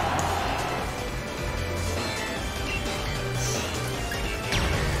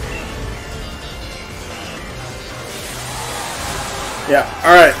 Yeah,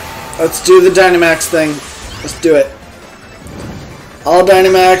 alright. Let's do the Dynamax thing. Let's do it. All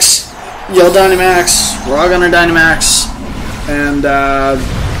Dynamax. Yell Dynamax, we're all gonna Dynamax, and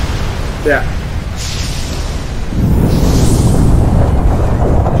yeah.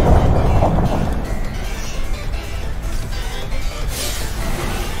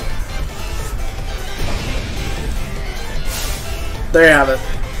 There you have it.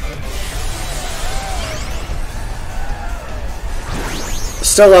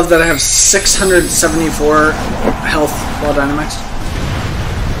 Still love that I have 674 health while Dynamax.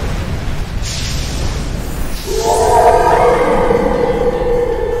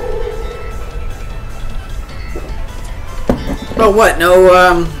 Oh, what? No,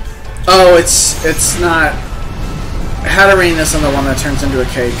 oh, it's not... Hatterene isn't the one that turns into a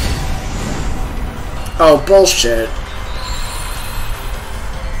cake. Oh, bullshit.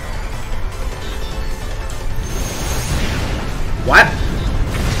 What?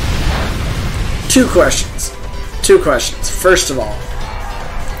 Two questions. First of all,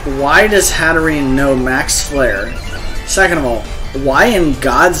 why does Hatterene know Max Flare? Second of all, why in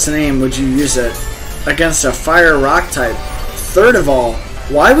God's name would you use it against a Fire Rock type? Third of all,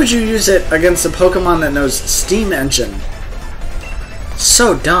 why would you use it against a Pokemon that knows Steam Engine?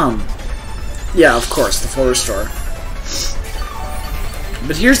 So dumb. Yeah, of course, the full restore.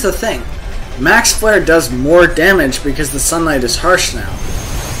 But here's the thing. Max Flare does more damage because the sunlight is harsh now.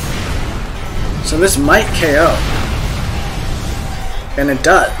 So this might KO. And it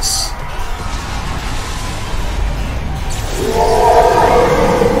does.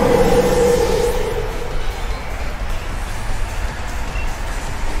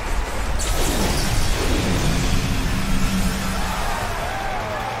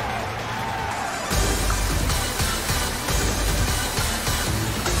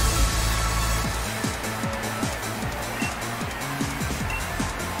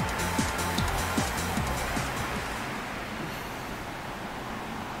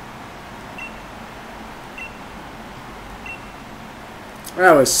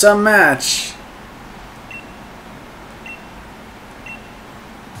 That was some match.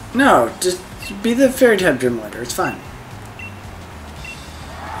 No, just be the fairy type gym leader. It's fine.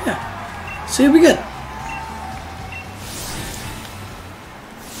 Yeah. So you'll be good.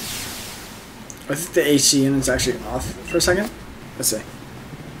 I think the AC unit's actually off for a second. Let's see.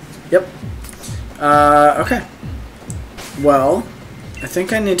 Yep. Okay. Well, I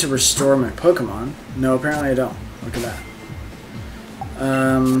think I need to restore my Pokemon. No, apparently I don't. Look at that.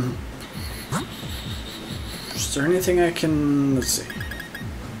 Is there anything I can... Let's see.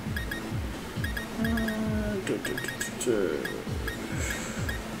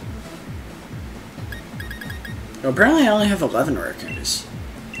 Oh, apparently I only have 11 rare candies.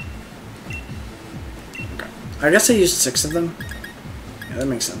 Okay. I guess I used 6 of them. Yeah, that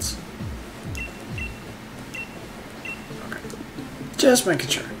makes sense. Okay. Just making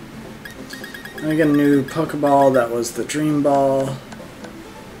sure. I get a new Pokeball. That was the Dream Ball.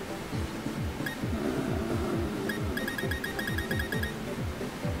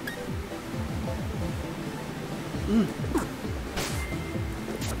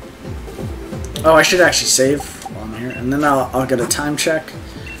 Oh, I should actually save while I'm here, and then I'll get a time check.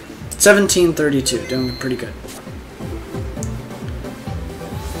 17:32, doing pretty good.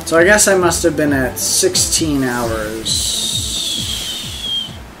 So I guess I must have been at 16 hours,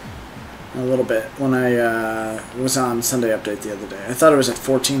 a little bit, when I was on Sunday Update the other day. I thought it was at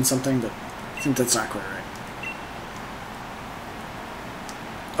 14 something, but I think that's not quite right.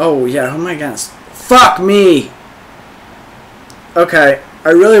 Oh yeah, who am I against? Fuck me! Okay. I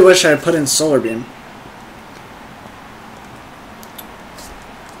really wish I had put in Solar Beam.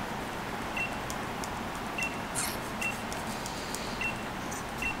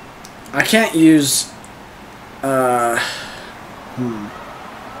 I can't use...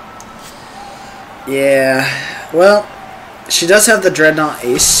 Yeah. Well, she does have the Dreadnought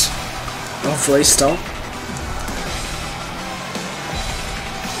Ace. Hopefully, still.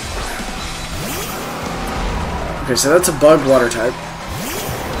 Okay, so that's a Bug Water type.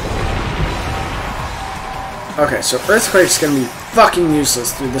 Okay, so Earthquake's gonna be fucking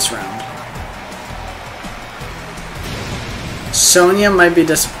useless through this round. Sonia might be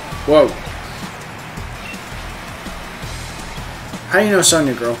Whoa. How do you know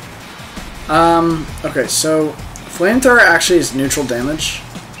Sonia, girl? Okay, so Flamethrower actually is neutral damage.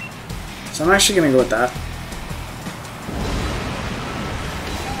 So I'm actually gonna go with that.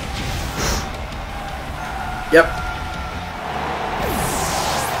 Yep.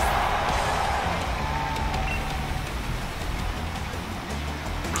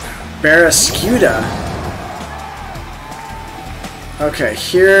 Barraskewda. Okay,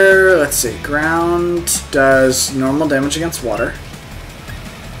 here, let's see. Ground does normal damage against water.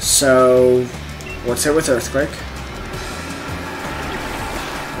 So, let's hit with Earthquake.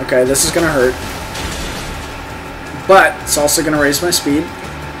 Okay, this is going to hurt. But, it's also going to raise my speed.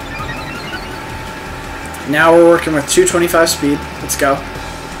 Now we're working with 225 speed. Let's go.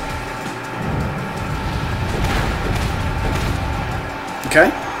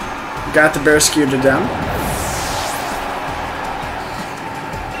 Okay. Got the Barraskewda down.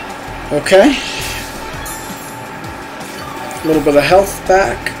 Okay. A little bit of health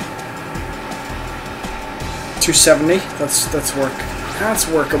back. 270. That's work. That's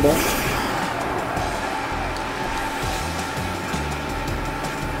workable.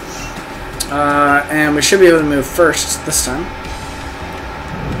 And we should be able to move first this time.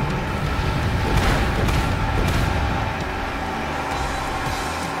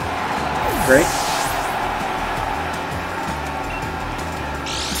 Great.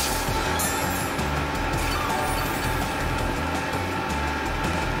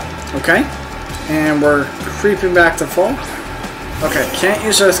 Okay. And we're creeping back to full. Okay, can't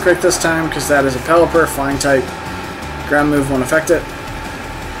use Earthquake this time because that is a Pelipper, flying type. Ground move won't affect it.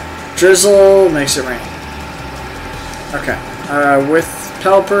 Drizzle makes it rain. Okay. With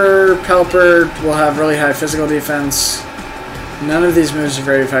Pelipper will have really high physical defense. None of these moves are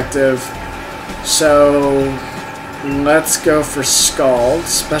very effective. So let's go for Scald.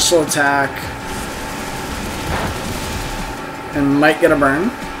 Special attack. And might get a burn.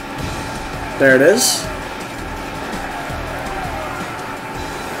 There it is.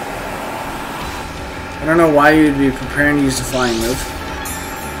 I don't know why you'd be preparing to use the flying move.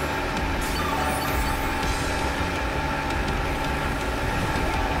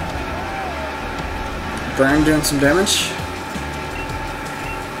 Burn doing some damage.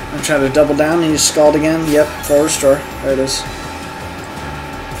 I'm trying to double down and use Scald again. Yep, full restore. There it is.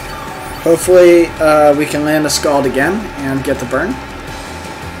 Hopefully we can land a Scald again and get the burn.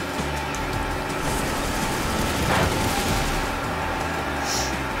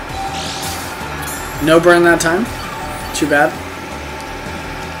 No burn that time. Too bad.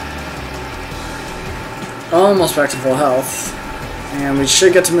 Almost back to full health. And we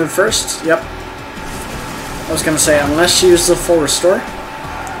should get to move first. Yep. I was going to say, unless you use the full restore,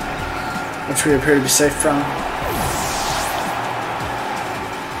 which we appear to be safe from.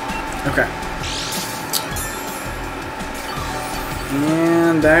 Okay.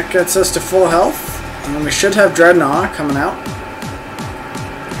 And that gets us to full health. And we should have Dreadnought coming out.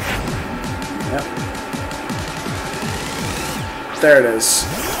 Yep. There it is.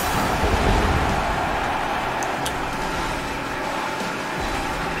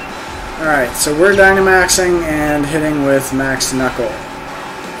 Alright, so we're Dynamaxing and hitting with Max Knuckle.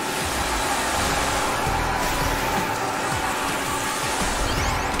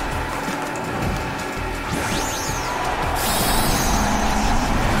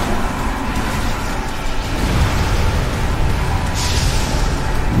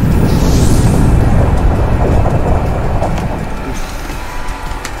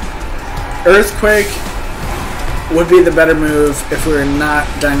 Earthquake would be the better move if we were not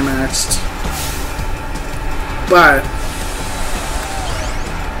Dynamaxed. But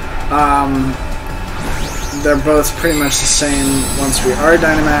they're both pretty much the same once we are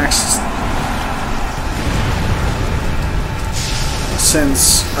Dynamaxed,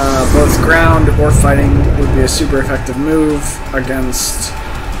 since both ground or fighting would be a super effective move against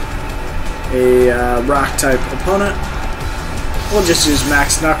a rock type opponent. We'll just use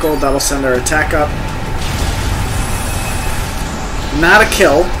Max Knuckle, that'll send our attack up. Not a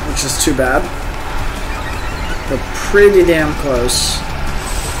kill, which is too bad, but pretty damn close.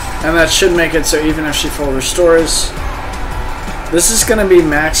 And that should make it so even if she full restores, this is going to be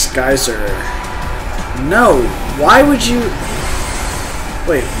Max Geyser. No, why would you...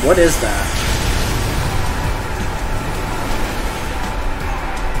 Wait, what is that?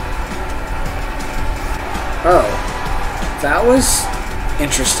 Oh. That was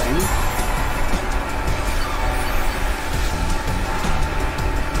interesting.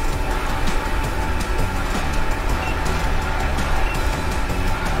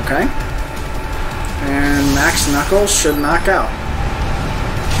 Okay. And Max Knuckle should knock out.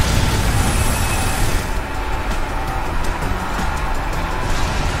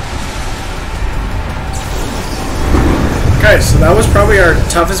 Okay, so that was probably our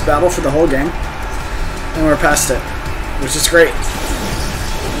toughest battle for the whole game. And we're past it. Which is great.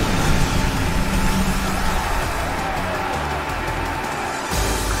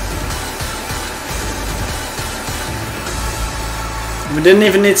 We didn't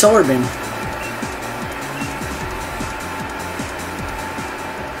even need Solar Beam.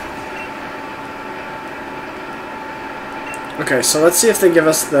 Okay, so let's see if they give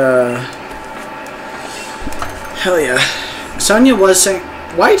us the... Hell yeah. Sonya was saying...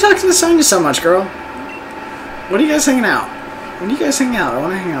 Why are you talking to Sonya so much, girl? When are you guys hanging out? When are you guys hanging out? I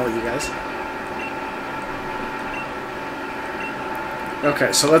want to hang out with you guys.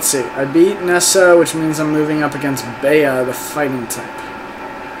 Okay, so let's see. I beat Nessa, which means I'm moving up against Bea, the fighting type.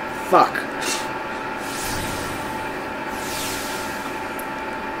 Fuck.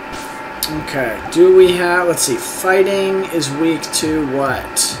 Okay, do we have... Let's see. Fighting is weak to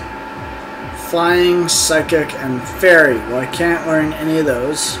what? Flying, Psychic, and Fairy. Well, I can't learn any of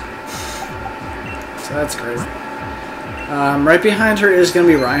those. So that's great. Right behind her is going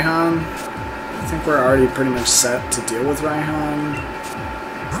to be Raihan. I think we're already pretty much set to deal with Raihan.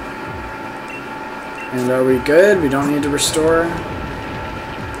 And are we good? We don't need to restore?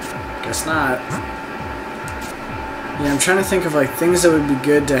 Guess not. Yeah, I'm trying to think of like things that would be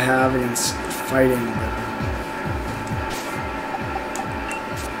good to have against fighting, but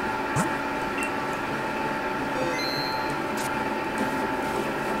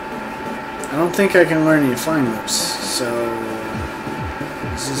I don't think I can learn any flying moves, so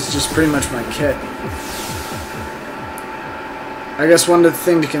this is just pretty much my kit. I guess one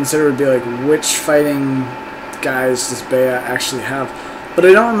thing to consider would be like which fighting guys does Bea actually have. But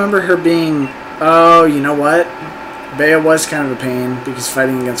I don't remember her being... Oh, you know what? Bea was kind of a pain because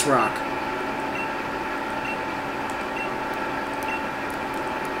fighting against rock.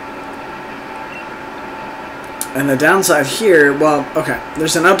 And the downside here, well, okay,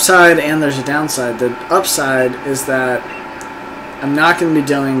 there's an upside and there's a downside. The upside is that I'm not going to be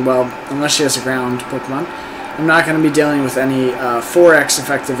dealing, well, unless she has a ground Pokemon, I'm not going to be dealing with any 4x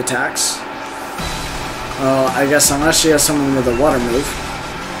effective attacks. Well, I guess unless she has someone with a water move.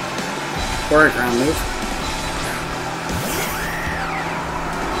 Or a ground move.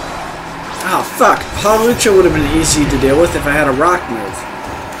 Oh, fuck. Hawlucha would have been easy to deal with if I had a rock move.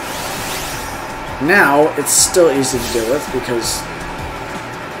 Now, it's still easy to deal with because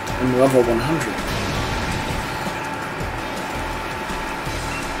I'm level 100.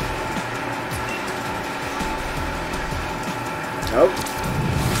 Oh.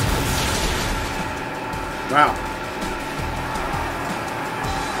 Wow.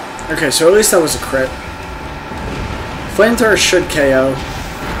 Okay, so at least that was a crit. Flamethrower should KO.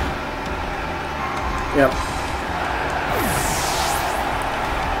 Yep.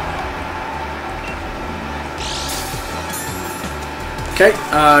 Okay,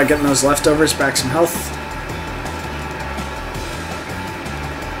 getting those leftovers, back some health.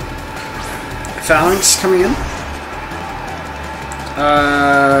 Phalanx coming in.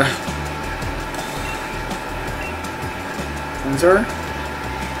 Flamethrower.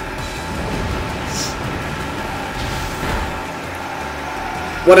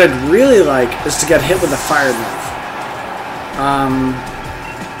 What I'd really like is to get hit with a fire move.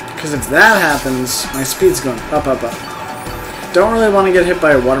 Because if that happens, my speed's going up, up, up. Don't really want to get hit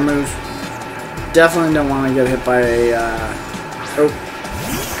by a water move. Definitely don't want to get hit by a, oh.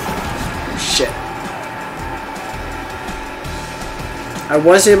 Shit. I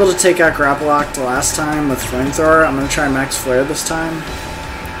was able to take out Grapple Lock the last time with Flamethrower. I'm going to try Max Flare this time.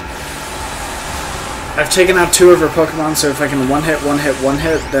 I've taken out 2 of her Pokemon, so if I can one hit,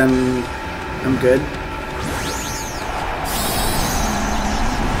 then I'm good.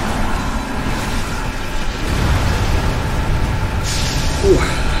 Ooh.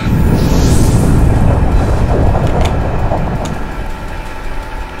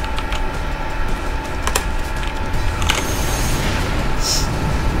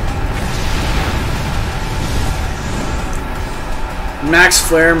 Max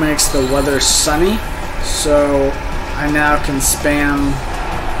Flare makes the weather sunny. So I now can spam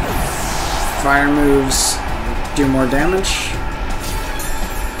fire moves, do more damage.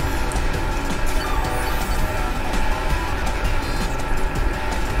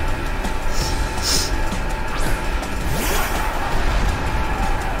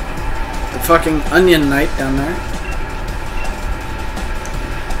 The fucking Onion Knight down there.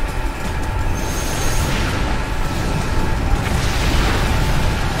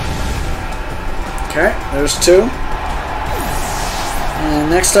 Okay, there's 2. And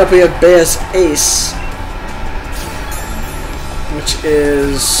next up we have Bea's Ace, which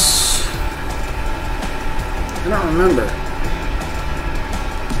is... I don't remember.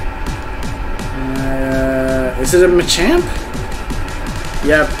 Is it a Machamp?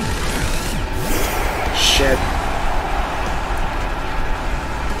 Yep. Shit.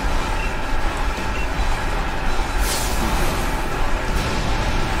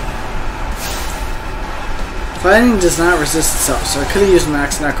 Fighting does not resist itself, so I could have used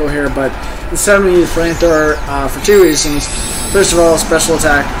Max Knuckle here, but instead I'm going to use Flamethrower for 2 reasons. First of all, special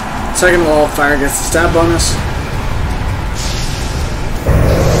attack. Second of all, fire gets the stab bonus.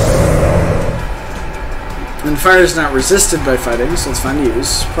 And fire is not resisted by fighting, so it's fun to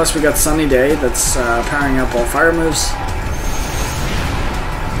use. Plus we got Sunny Day that's powering up all fire moves,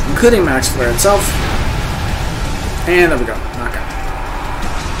 including Max Flare itself. And there we go, knockout.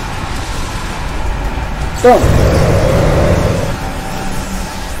 Boom.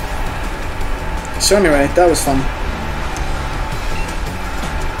 So anyway, that was fun.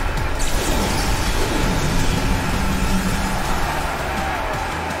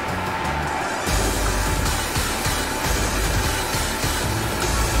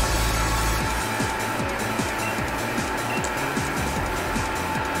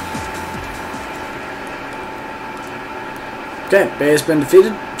 Okay, Bay has been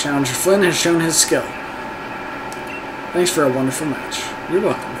defeated. Challenger Flynn has shown his skill. Thanks for a wonderful match. You're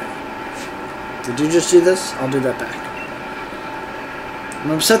welcome, Bay. Did you just do this? I'll do that back.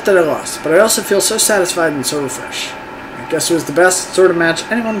 I'm upset that I lost, but I also feel so satisfied and so refreshed. I guess it was the best sort of match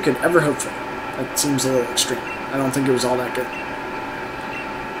anyone could ever hope for. That seems a little extreme. I don't think it was all that good.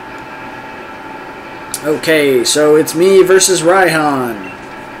 Okay, so it's me versus Raihan.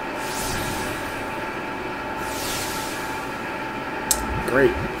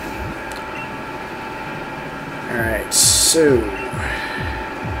 Great. Alright, so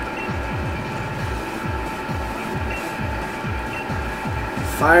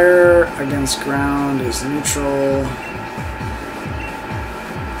fire against ground is neutral.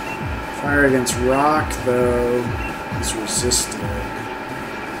 Fire against rock, though, is resisted.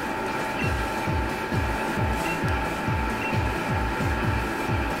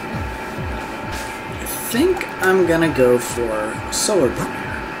 I think I'm gonna go for solar beam here.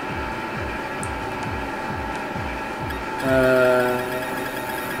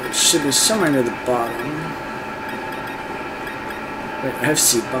 It should be somewhere near the bottom. Wait, I have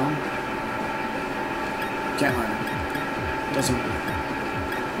seed bomb. Can't learn. Doesn't matter.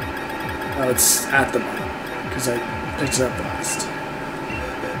 Oh, it's at the bottom because I picked it up last.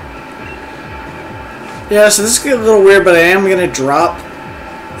 Yeah, so this is getting a little weird, but I am gonna drop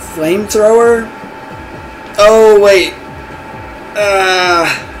flamethrower. Oh, wait.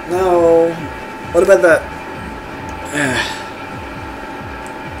 No. What about that?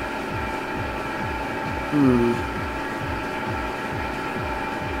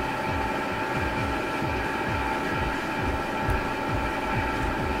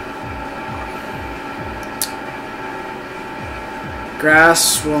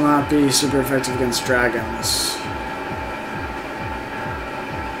 Grass will not be super effective against dragons.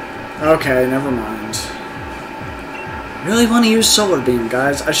 Okay, never mind. Really want to use Solar Beam,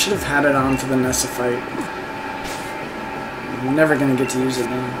 guys. I should have had it on for the Nessa fight. I'm never going to get to use it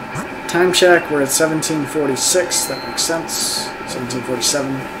now. Time check, we're at 1746. That makes sense.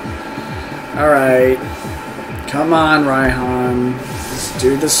 1747. Alright. Come on, Raihan. Let's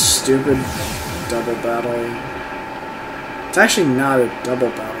do this stupid double battle. It's actually not a double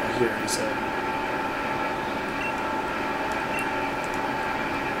battle here, is it?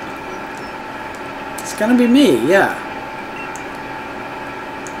 It's gonna be me, yeah.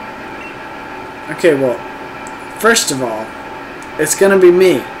 Okay, well, first of all, it's gonna be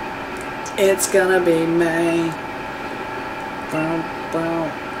me. It's gonna be me.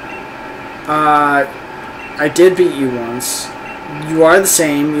 I did beat you once. You are the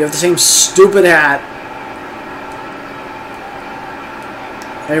same. You have the same stupid hat.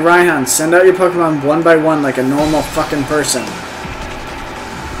 Hey, Raihan, send out your Pokemon one by one like a normal fucking person.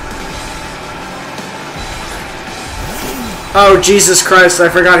 Oh, Jesus Christ, I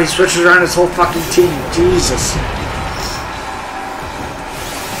forgot he switches around his whole fucking team. Jesus.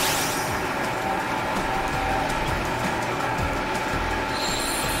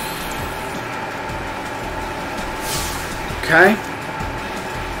 Okay.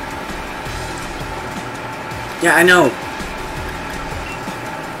 Yeah, I know.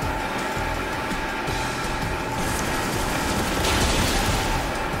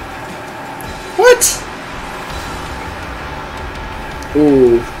 What?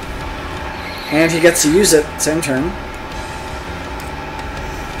 Ooh. And he gets to use it same turn.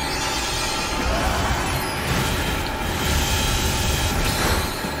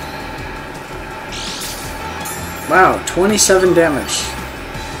 Wow, 27 damage.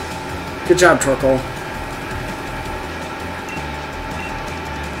 Good job, Torkoal.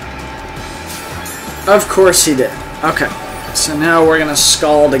 Of course he did. Okay. So now we're gonna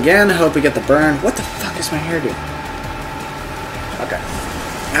Scald again. Hope we get the burn. What the fuck is my hair doing? Okay.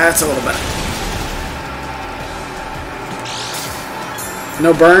 That's a little better.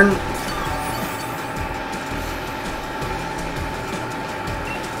 No burn.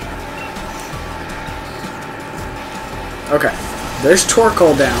 Okay. There's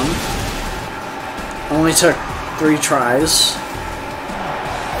Torkoal down. Only took 3 tries.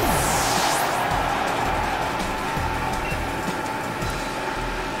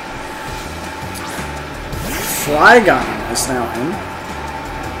 Flygon is now in.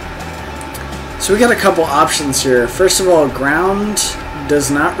 So we got a couple options here. First of all, ground does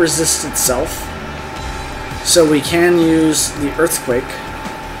not resist itself. so we can use the Earthquake.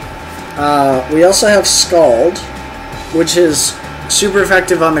 We also have Scald, which is super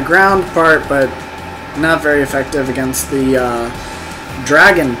effective on the ground part, but not very effective against the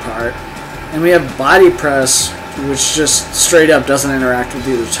dragon part. And we have Body Press, which just straight up doesn't interact with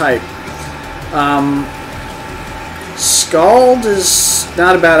either type. Scald is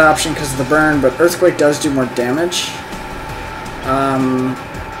not a bad option because of the burn, but Earthquake does do more damage.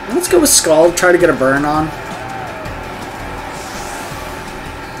 Let's go with Scald, try to get a burn on.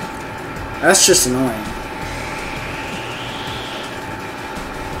 That's just annoying.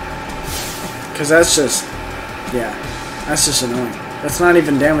 Because that's just... yeah, that's just annoying. That's not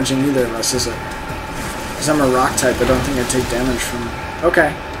even damaging either of us, is it? Because I'm a rock type, I don't think I take damage from...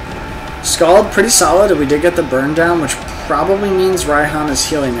 okay. Scald, pretty solid. We did get the burn down, which probably means Raihan is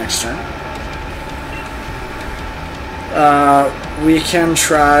healing next turn. We can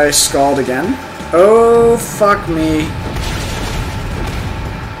try Scald again. Oh, fuck me.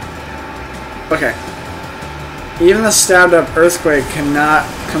 Okay. Even the stabbed up Earthquake cannot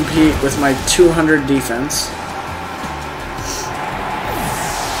compete with my 200 defense.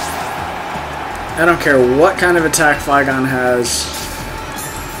 I don't care what kind of attack Flygon has.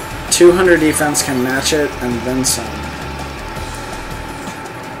 200 defense can match it, and then some.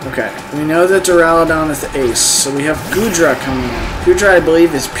 Okay, we know that Duraludon is the ace, so we have Goodra coming in. Goodra, I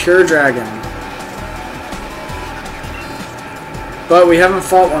believe, is pure dragon. But we haven't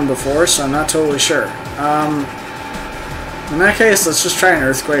fought one before, so I'm not totally sure. In that case, let's just try an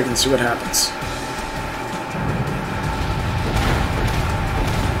Earthquake and see what happens.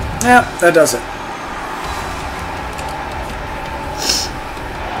 Yeah, that does it.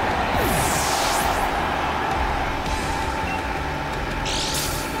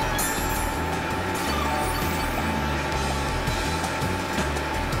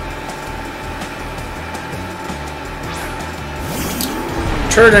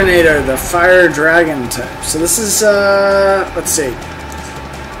 Turtonator, the fire dragon type. So this is, let's see.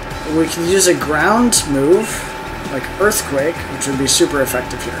 We can use a ground move, like Earthquake, which would be super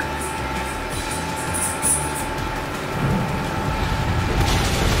effective here.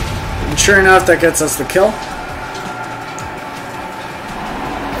 And sure enough, that gets us the kill.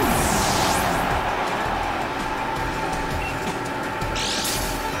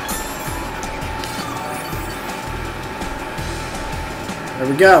 There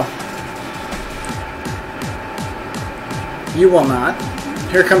we go. You will not.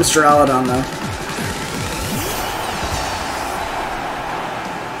 Here comes Duraludon, though.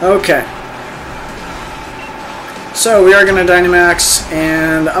 Okay. So, we are going to Dynamax,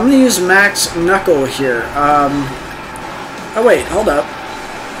 and I'm going to use Max Knuckle here. Oh, wait, hold up.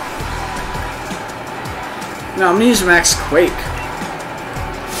 No, I'm going to use Max Quake.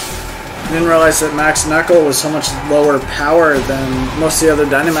 I didn't realize that Max Knuckle was so much lower power than most of the other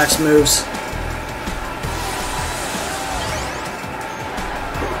Dynamax moves.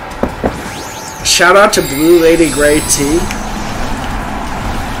 Shout out to Blue Lady Grey T.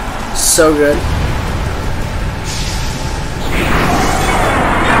 So good.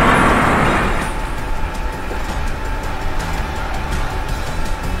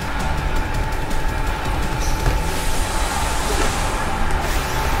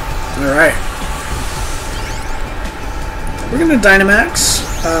 Alright. We're gonna Dynamax.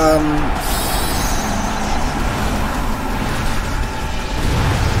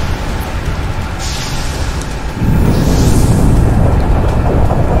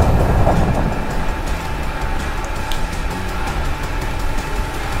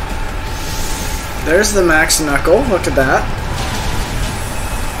 There's the Max Knuckle. Look at that.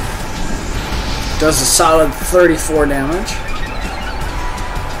 Does a solid 34 damage.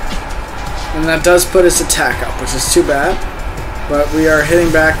 And that does put his attack up, which is too bad. But we are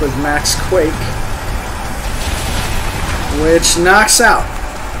hitting back with Max Quake, which knocks out.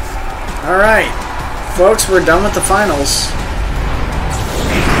 Alright, folks, we're done with the finals.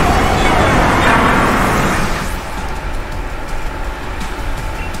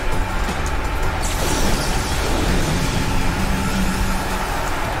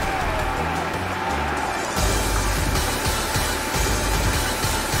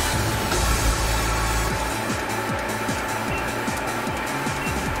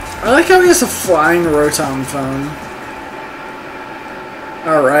 I like how he has a flying Rotom phone.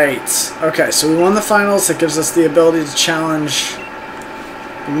 Alright. Okay, so we won the finals. That gives us the ability to challenge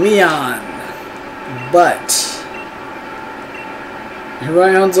Leon. But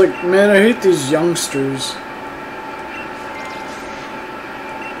Ryan's like, man, I hate these youngsters.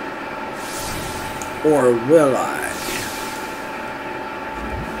 Or will I?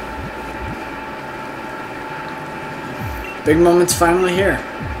 Big moment's finally here.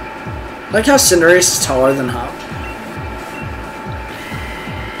 Like how Cinderace is taller than Hop.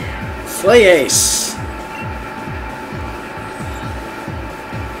 Flay Ace.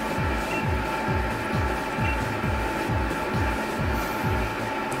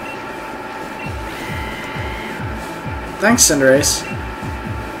 Thanks, Cinderace.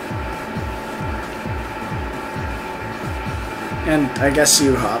 And I guess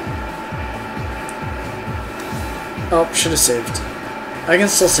you, Hop. Oh, should have saved. I can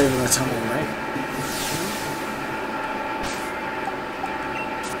still save in the tunnel, right?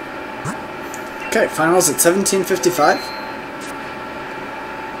 Okay, finals at 17:55.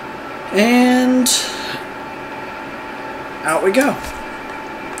 And out we go.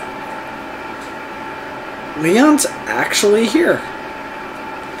 Leon's actually here.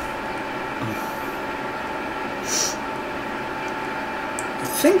 I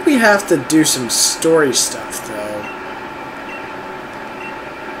think we have to do some story stuff, though.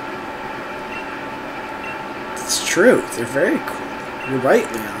 It's true. They're very cool. You're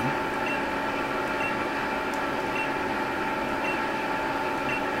right, Leon.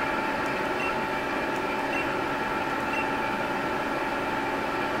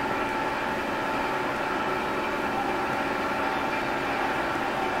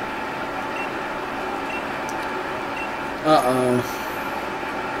 Uh-oh.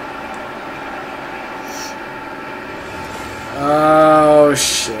 Oh,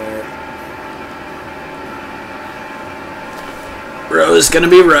 shit. Rose gonna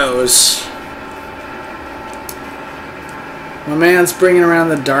be Rose. My man's bringing around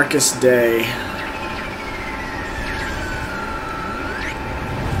the darkest day.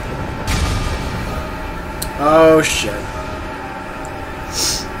 Oh, shit.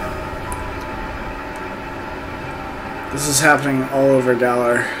 This is happening all over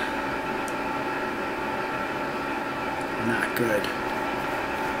Galar. Not good.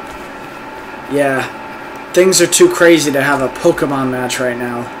 Yeah. Things are too crazy to have a Pokemon match right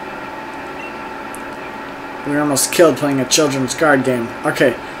now. We were almost killed playing a children's card game.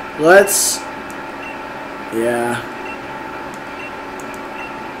 Okay, let's... Yeah.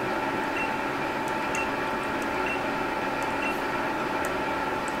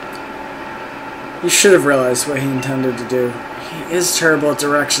 You should have realized what he intended to do. He is terrible at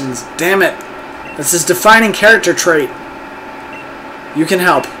directions. Damn it! That's his defining character trait. You can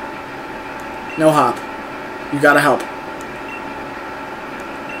help. No Hop. You gotta help.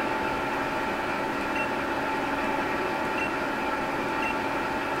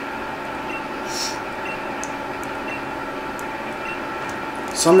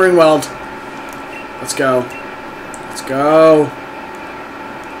 Summering Weld. Let's go. Let's go.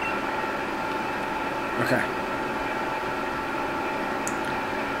 Okay.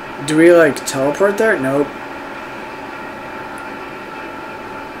 Do we, like, teleport there? Nope.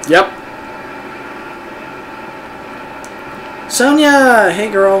 Yep. Sonia! Hey,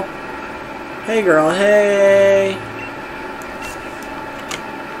 girl. Hey, girl. Hey.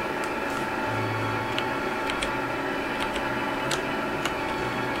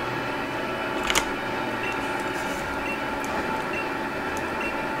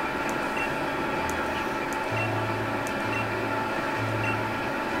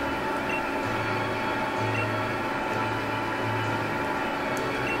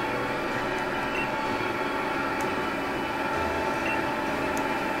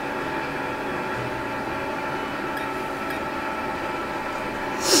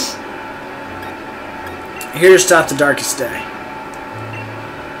 Here to stop the darkest day.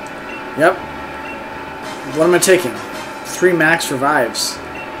 Yep. What am I taking? 3 max revives.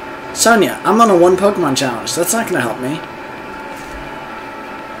 Sonia, I'm on a 1 Pokemon challenge. That's not going to help me.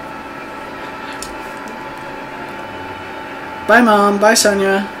 Bye, Mom. Bye,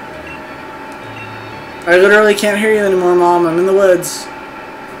 Sonia. I literally can't hear you anymore, Mom. I'm in the woods.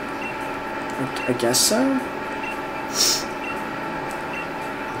 I guess so?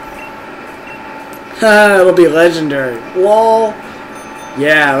 It'll be legendary. Lol.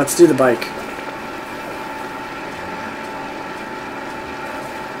 Yeah, let's do the bike.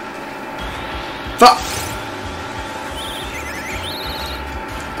 Fuck!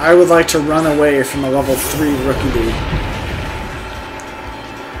 I would like to run away from a level 3 Rookie Bee.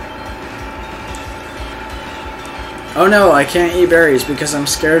 Oh no, I can't eat berries because I'm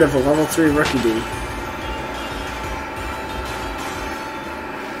scared of a level 3 Rookie Bee.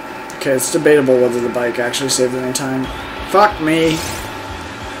 Okay, it's debatable whether the bike actually saved any time. Fuck me.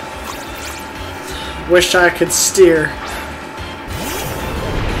 Wish I could steer.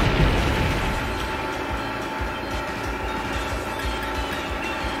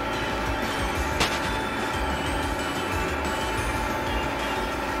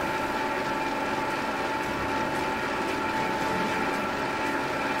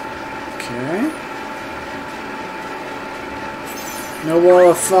 Okay. No wall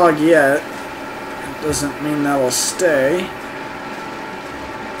of fog yet. It doesn't mean that will stay.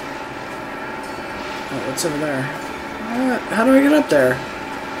 Oh, what's over there? How do I get up there?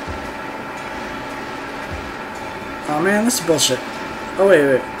 Oh man, this is bullshit. Oh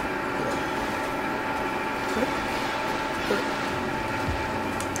wait.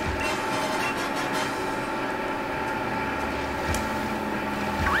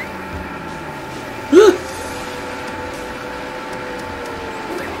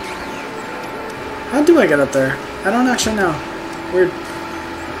 How do I get up there? I don't actually know. Weird.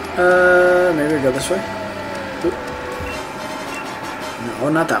 Maybe we go this way? Oop. No,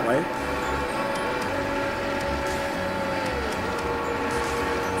 not that way.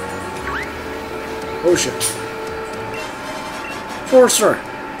 Oh shit. 4-star.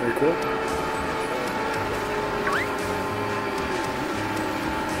 Very cool.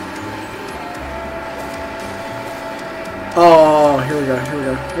 Oh, here we go.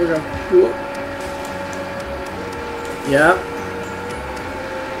 Whoa. Yep.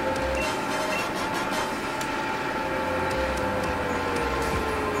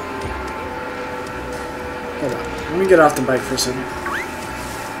 Hold on. Let me get off the bike for a second.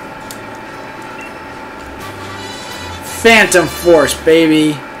 Phantom Force,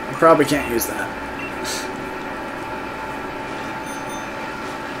 baby. I probably can't use that.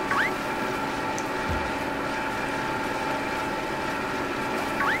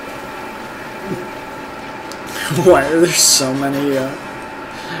 Why are there so many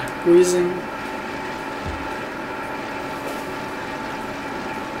wheezing?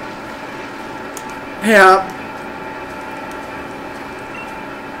 Hey, Hop.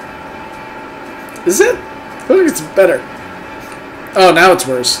 Is it? I feel like it's better. Oh, now it's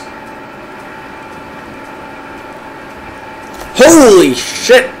worse. Holy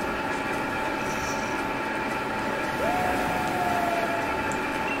shit!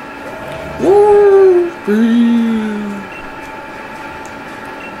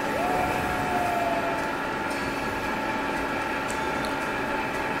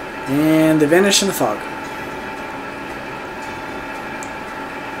 And they vanish in the fog.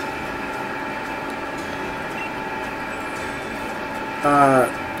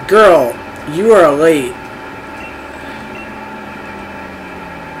 Girl, you are late.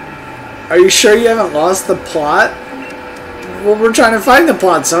 Are you sure you haven't lost the plot? Well, we're trying to find the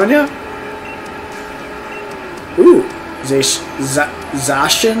plot, Sonia. Ooh,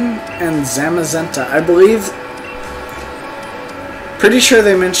 Zacian and Zamazenta. I believe. Pretty sure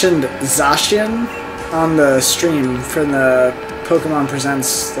they mentioned Zacian on the stream from the Pokemon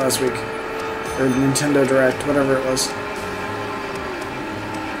Presents last week, or Nintendo Direct, whatever it was.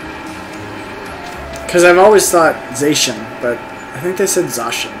 Because I've always thought Zacian, but I think they said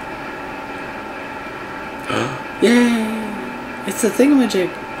Zacian. Yay! It's the thingamajig.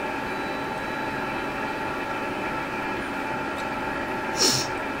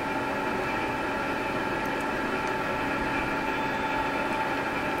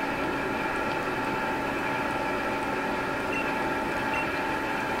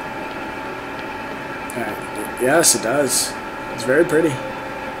 Yes, it does. It's very pretty.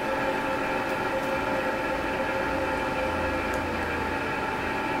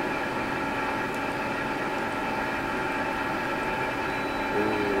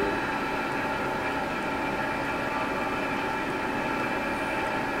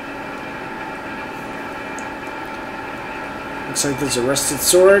 Looks like there's a rusted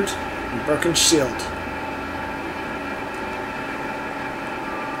sword and a broken shield.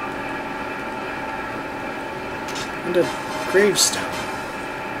 And a gravestone.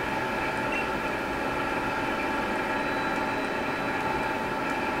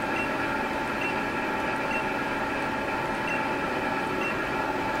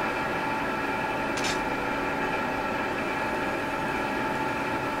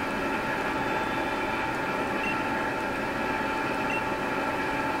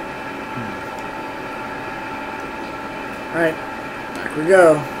 Alright, back we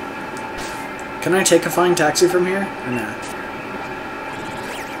go. Can I take a flying taxi from here? Or not?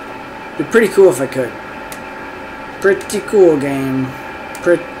 It'd be pretty cool if I could. Pretty cool game.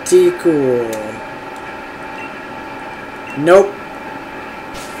 Pretty cool. Nope.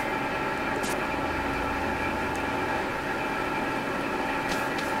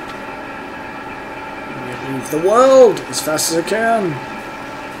 Leave the world as fast as I can.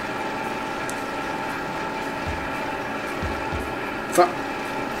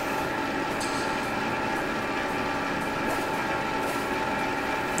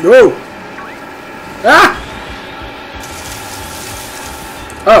 Whoa! Ah!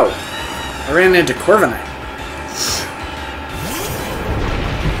 Oh. I ran into Corviknight.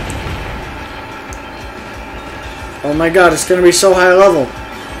 Oh my god, it's gonna be so high level.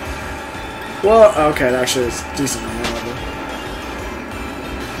 Well, okay, actually it's decent high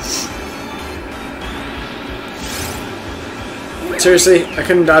level. Seriously, I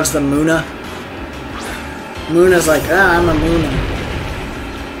couldn't dodge the Muna. Muna's like, I'm a Muna.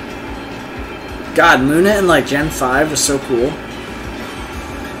 God, Muna in like Gen 5 was so cool.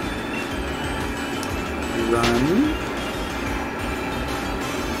 Run.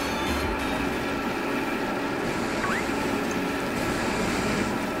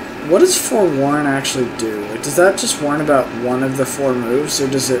 What does Forewarn actually do? Like, does that just warn about one of the 4 moves, or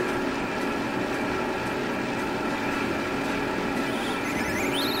does it...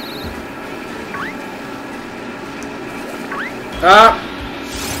 Ah!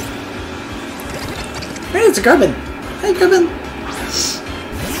 Hey, it's a Grubbin! Hey, Grubbin!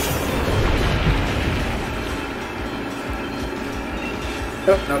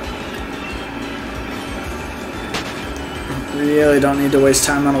 Oh, no. Really don't need to waste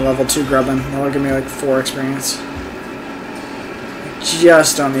time on a level 2 Grubbin. That'll give me like 4 experience.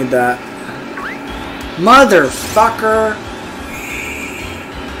 Just don't need that. Motherfucker!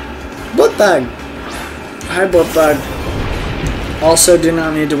 Bloodbug! Hi, Bloodbug. Also, do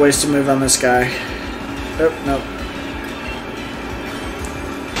not need to waste a move on this guy. Oh, nope.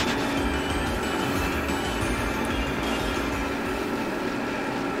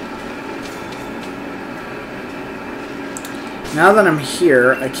 Now that I'm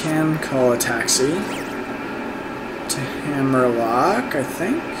here, I can call a taxi to Hammerlock, I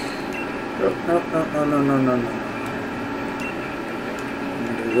think. Oh, no.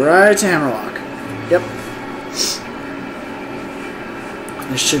 Right to Hammerlock. Yep.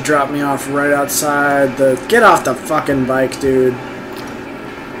 This should drop me off right outside the... Get off the fucking bike, dude.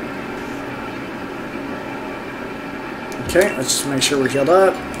 Okay, let's just make sure we're healed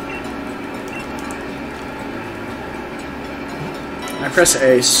up. I press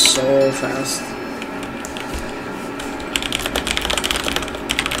A so fast.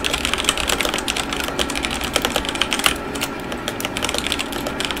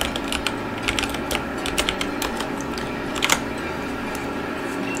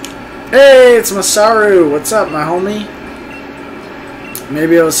 Hey, it's Masaru. What's up, my homie?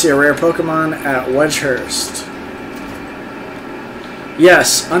 Maybe I'll see a rare Pokemon at Wedgehurst.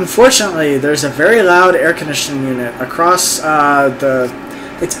 Yes, unfortunately, there's a very loud air conditioning unit across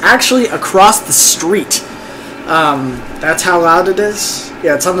it's actually across the street. That's how loud it is.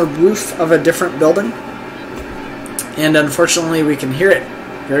 Yeah, it's on the roof of a different building. And unfortunately, we can hear it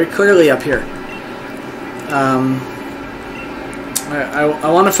very clearly up here. I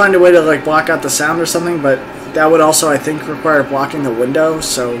want to find a way to like block out the sound or something, but that would also, I think, require blocking the window,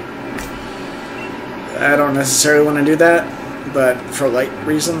 so I don't necessarily want to do that, but for light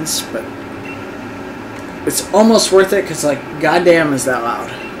reasons. But it's almost worth it because, like, goddamn, is that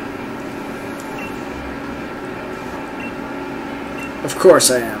loud. Of course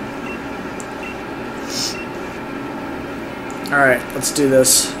I am. Alright, let's do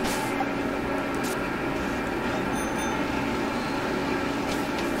this.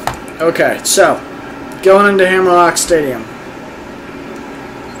 Okay, so, going into Hammerlock Stadium.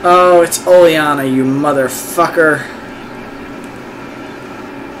 Oh, it's Oleana, you motherfucker.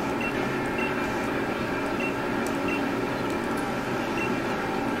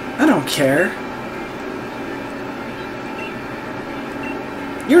 I don't care.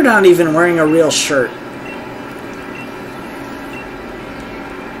 You're not even wearing a real shirt.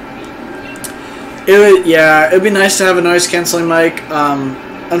 It'd be nice to have a noise canceling mic.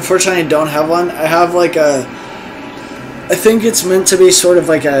 Unfortunately, I don't have one. I have like I think it's meant to be sort of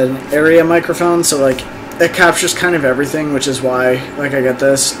like an area microphone, so like it captures kind of everything, which is why like I get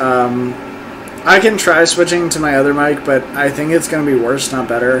this. I can try switching to my other mic, but I think it's going to be worse, not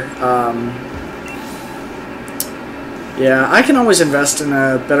better. Yeah, I can always invest in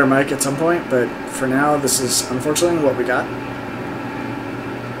a better mic at some point, but for now, this is unfortunately what we got.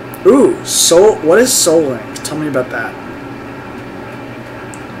 Ooh, what is Soul Link? Tell me about that.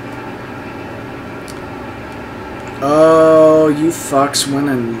 Oh, you fucks went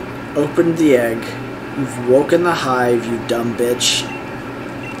and opened the egg. You've woken the hive, you dumb bitch.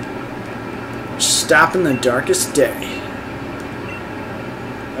 Stop in the darkest day.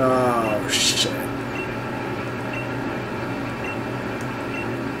 Oh, shit.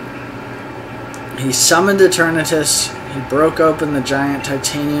 He summoned Eternatus. He broke open the giant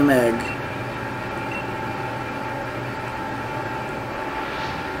titanium egg.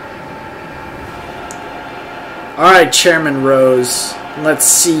 Alright, Chairman Rose. Let's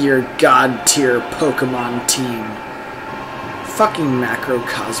see your god tier Pokemon team. Fucking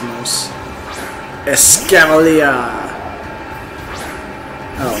Macrocosmos. Escavalier.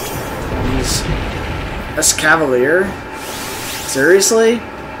 Oh, he's Escavalier? Seriously?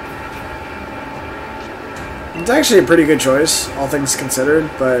 It's actually a pretty good choice, all things considered,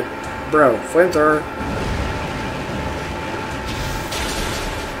 but bro, Flamethrower.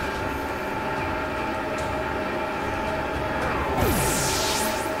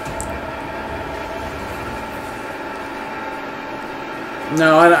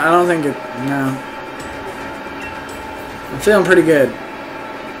 No, I don't think it... No. I'm feeling pretty good.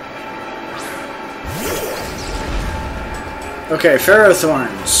 Okay,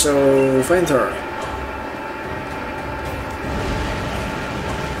 Ferrothorn, so Flamethrower.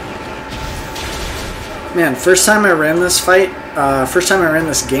 Man, first time I ran this fight, first time I ran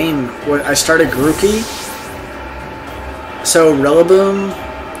this game, I started Grookey. So Rillaboom,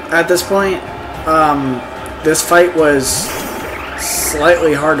 at this point, this fight was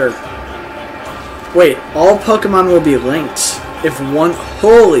slightly harder. Wait, all Pokemon will be linked if one...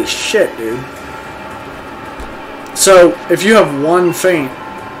 Holy shit, dude. So, if you have one faint,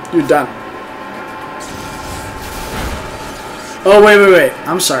 you're done. Oh, wait.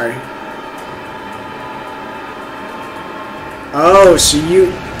 I'm sorry. Oh, so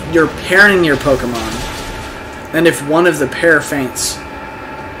you're pairing your Pokemon. And if one of the pair faints,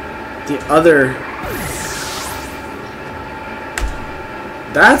 the other...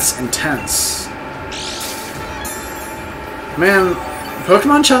 That's intense. Man,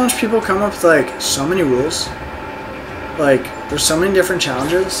 Pokemon Challenge people come up with, like, so many rules. Like, there's so many different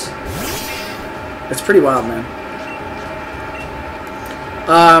challenges. It's pretty wild, man.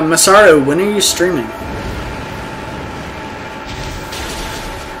 Masaru, when are you streaming?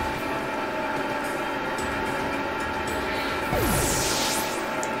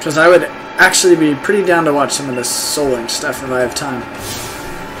 Because I would actually be pretty down to watch some of this Soul Link stuff if I have time.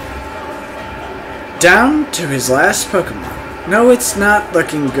 Down to his last Pokemon. No, it's not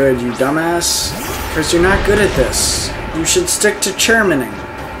looking good, you dumbass. Because you're not good at this. You should stick to chairmaning.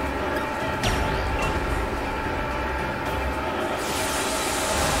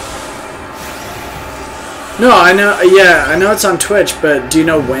 No, I know, yeah, I know it's on Twitch, but do you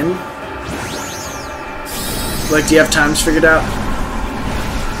know when? Like, do you have times figured out?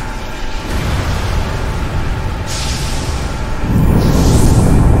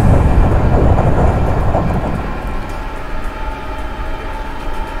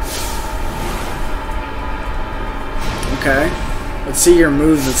 Okay. Let's see your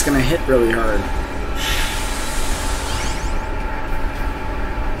move that's gonna hit really hard.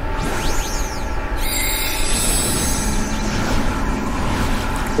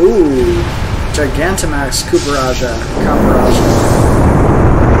 Ooh. Gigantamax Kuparaja.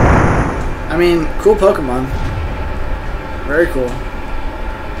 I mean, cool Pokemon. Very cool.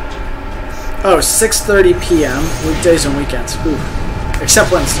 Oh, 6:30 p.m. weekdays and weekends. Ooh.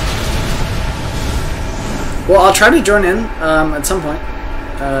 Except Wednesday. Well, I'll try to join in at some point.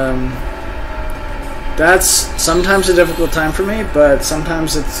 That's sometimes a difficult time for me, but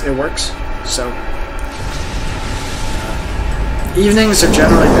sometimes it works. So evenings are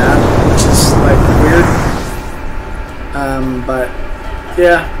generally bad, which is like weird. But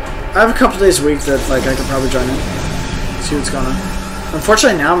yeah, I have a couple days a week that like I could probably join in, see what's going on.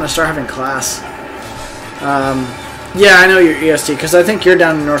 Unfortunately, now I'm gonna start having class. Yeah, I know you're EST because I think you're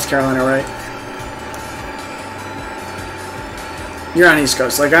down in North Carolina, right? You're on East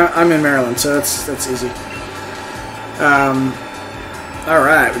Coast. Like I'm in Maryland, so that's easy. All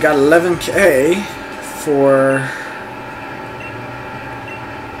right, we got 11K for.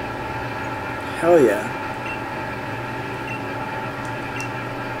 Hell yeah.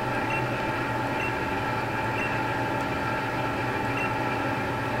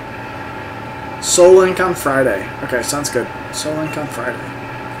 Soul Link on Friday. Okay, sounds good. Soul Link on Friday.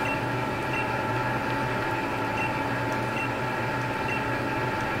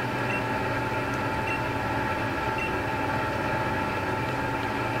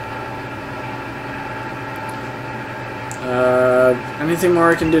 Anything more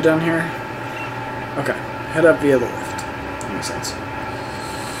I can do down here? Okay, head up via the lift. That makes sense.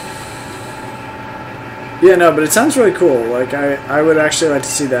 Yeah, no, but it sounds really cool. Like, I would actually like to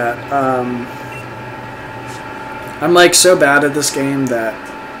see that. I'm, like, so bad at this game that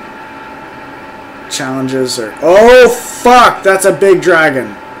challenges are... Oh, fuck! That's a big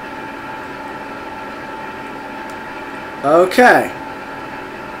dragon. Okay.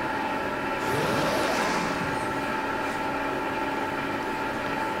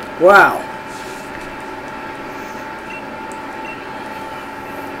 Wow.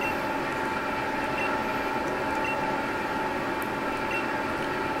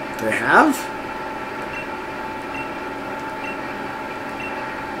 They have?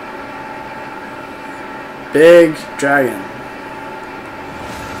 Big dragon.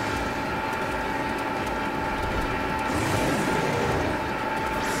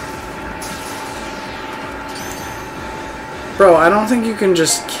 Bro, I don't think you can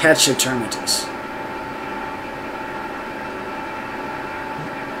just catch Eternatus.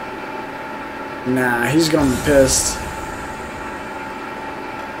 Nah, he's gonna be pissed.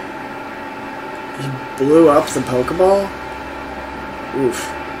 He blew up the Pokeball?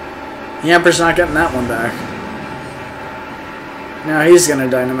 Oof. Yamper's not getting that one back. Now he's gonna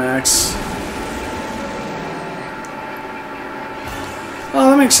Dynamax. Oh,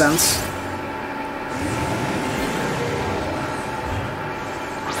 that makes sense.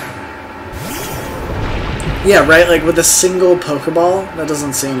 Yeah, right, like with a single Pokeball? That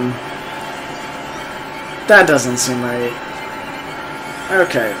doesn't seem... That doesn't seem right.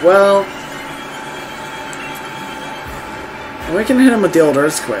 Okay, well... We can hit him with the old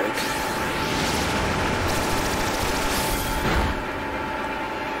Earthquake.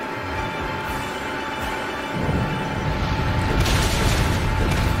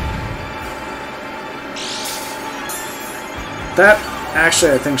 That,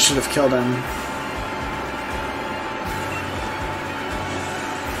 actually, I think should have killed him.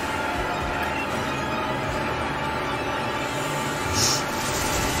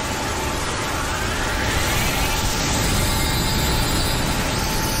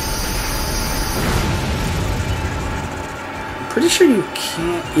 Pretty sure you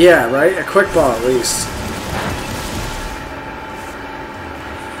can't... Yeah, right? A quick ball at least.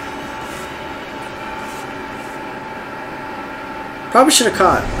 Probably should have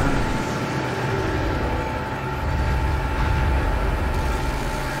caught.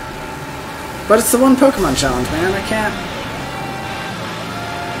 But it's the one Pokemon challenge, man. I can't...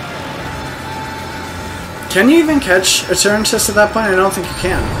 Can you even catch a Eternatus at that point? I don't think you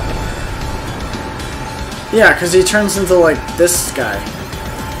can. Yeah, because he turns into, like, this guy.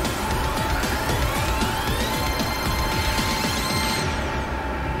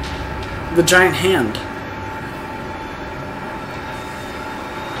 The giant hand.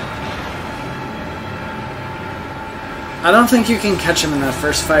 I don't think you can catch him in that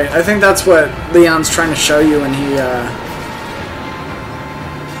first fight. I think that's what Leon's trying to show you when he,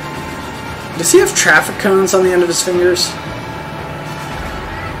 Does he have traffic cones on the end of his fingers?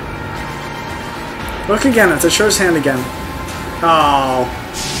 Look again, if it shows hand again. Oh.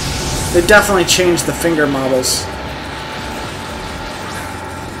 They definitely changed the finger models.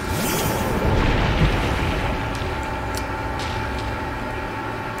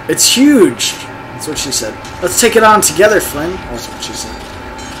 It's huge! That's what she said. Let's take it on together, Flynn. That's what she said.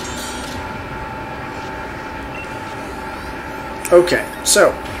 Okay,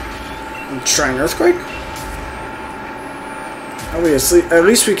 so. Let's try an Earthquake. Obviously, at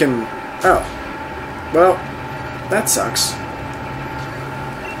least we can... Oh. Well, that sucks.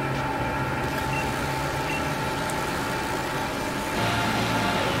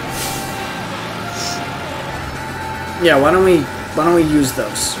 Yeah, why don't we use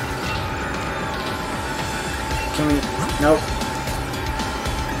those? Can we? Nope.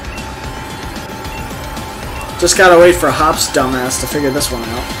 Just gotta wait for Hop's dumbass to figure this one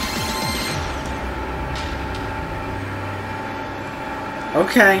out.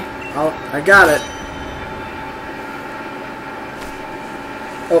 Okay, I got it.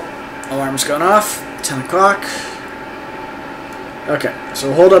 Oh, alarm's going off. 10 o'clock. Okay, so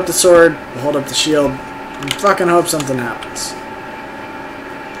we'll hold up the sword, we'll hold up the shield, and fucking hope something happens.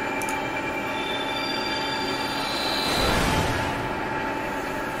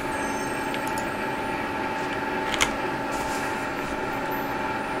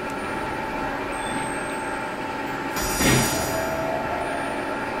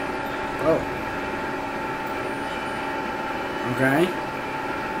 Okay.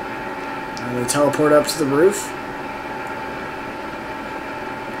 Now they teleport up to the roof.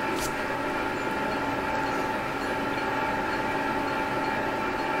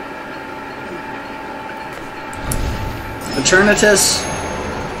 Eternatus,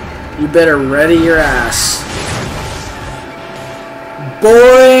 you better ready your ass.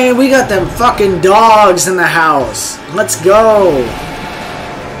 Boy, we got them fucking dogs in the house. Let's go.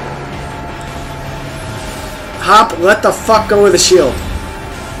 Hop, let the fuck go with the shield.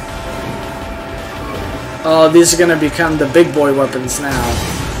 Oh, these are gonna become the big boy weapons now.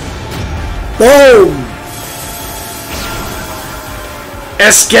 Boom!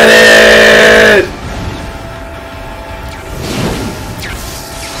 Let's get it!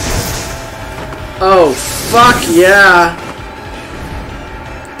 Oh, fuck yeah!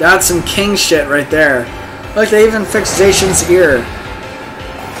 That's some king shit right there. Look, they even fixed Zacian's ear.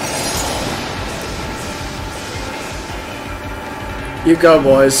 You go,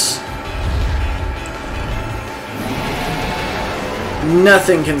 boys.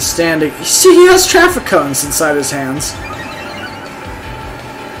 Nothing can stand it. See, he has traffic cones inside his hands.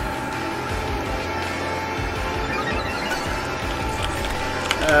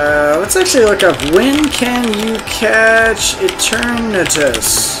 Let's actually look up, when can you catch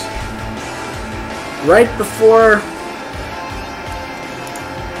Eternatus? Right before...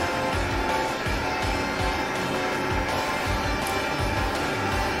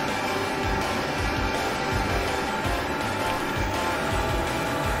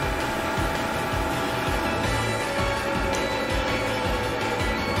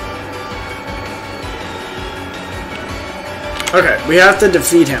 Okay, we have to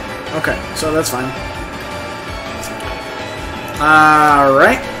defeat him. Okay, so that's fine.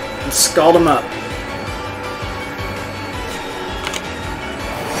 Alright, let's scald him up.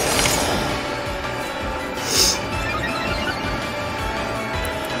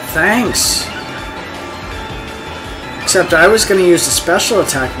 Thanks. Except I was going to use a special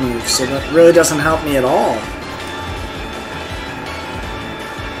attack move, so that really doesn't help me at all.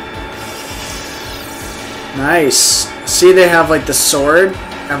 Nice. See, they have like the sword.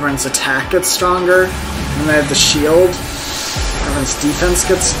 Everyone's attack gets stronger. And they have the shield. Everyone's defense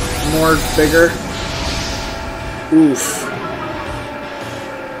gets more bigger. Oof.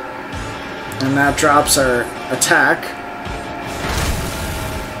 And that drops our attack.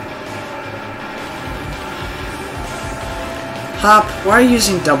 Hop, why are you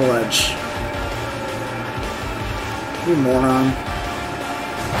using double edge? You moron.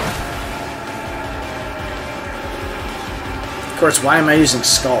 Of course, why am I using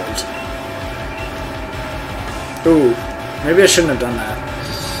Scald? Ooh, maybe I shouldn't have done that.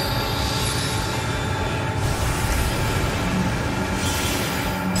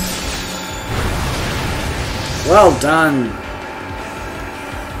 Well done.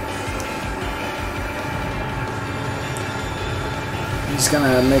 He's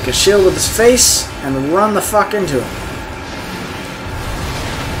gonna make a shield with his face and run the fuck into him.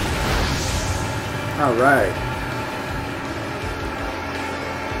 Alright.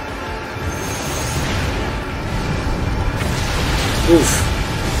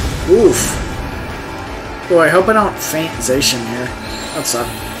 Oof. Oof. Oh, I hope I don't faint Zacian here. That suck.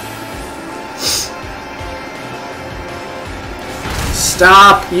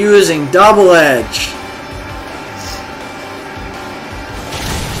 Stop using double edge.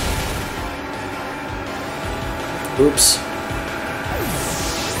 Oops.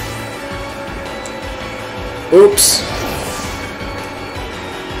 Oops.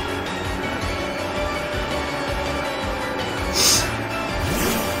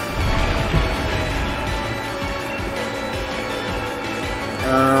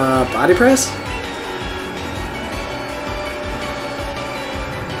 Body press?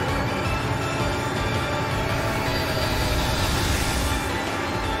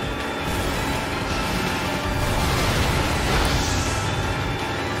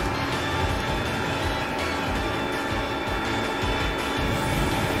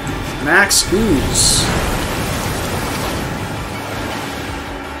 Max ooze.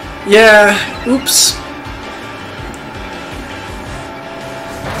 Yeah, oops.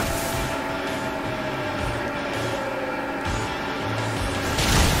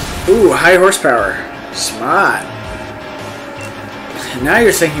 Ooh, high horsepower. Smart. Now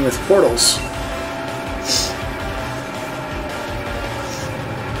you're thinking with portals.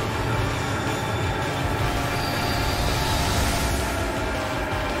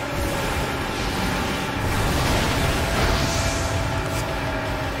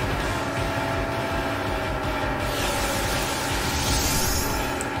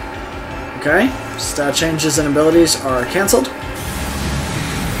 Okay, stat changes and abilities are cancelled.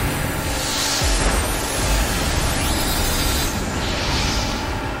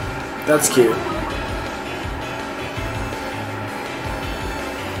 That's cute.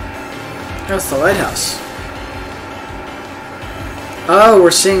 That's the lighthouse. Oh,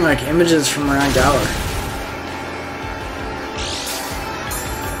 we're seeing like images from around Galar.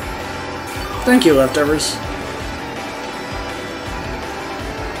 Thank you, leftovers.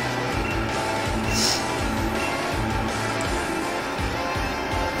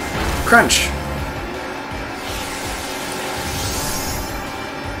 Crunch.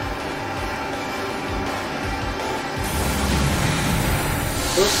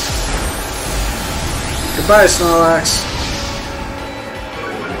 Goodbye, Snorlax.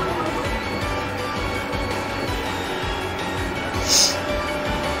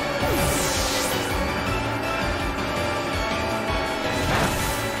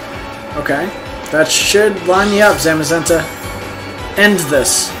 Okay. That should line you up, Zamazenta. End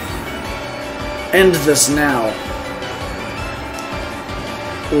this. End this now.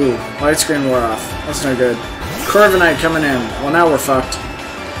 Ooh, light screen wore off. That's no good. Corviknight coming in. Well, now we're fucked.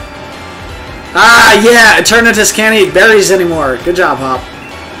 Ah, yeah! Eternatus can't eat berries anymore. Good job, Hop.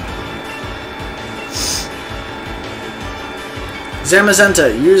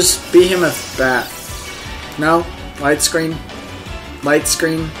 Zamazenta, use Behemoth Bat. No? Light screen? Light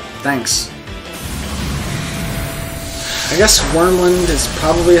screen? Thanks. I guess Wormland is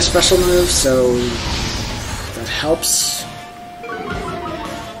probably a special move, so that helps.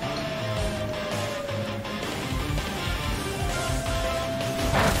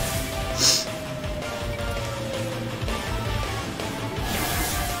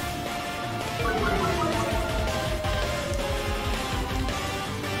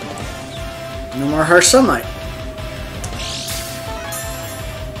 No more harsh sunlight.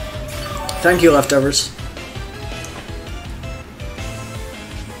 Thank you, leftovers.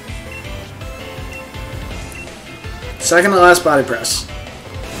 Second to last body press.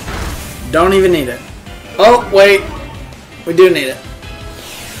 Don't even need it. Oh, wait. We do need it.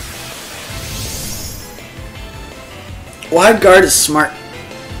 Wide guard is smart.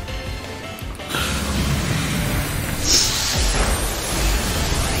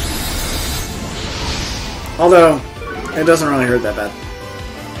 Although, it doesn't really hurt that bad.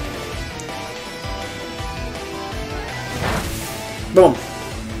 Boom.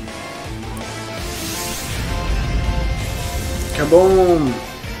 Kaboom.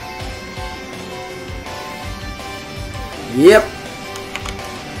 Yep.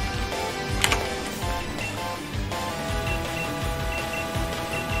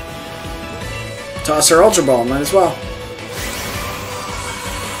 Toss her Ultra Ball, might as well.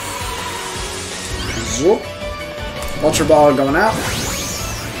 Whoop. Ultra Ball going out.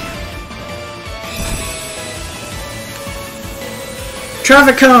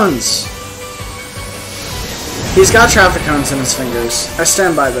 Traffic cones! He's got traffic cones in his fingers. I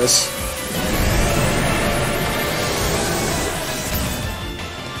stand by this.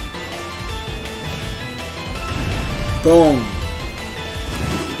 Boom.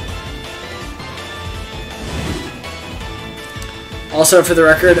 Also, for the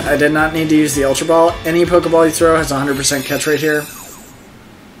record, I did not need to use the Ultra Ball. Any Pokeball you throw has a 100% catch rate here.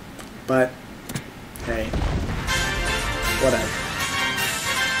 But, hey. Whatever.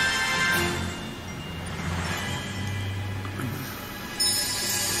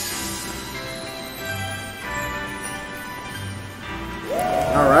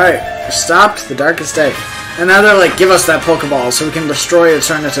 Alright, we stopped the darkest day. And now they're like, give us that Pokeball so we can destroy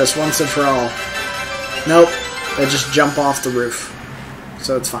Eternatus once and for all. Nope, they just jump off the roof.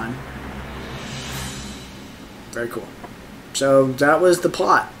 So it's fine. Very cool. So that was the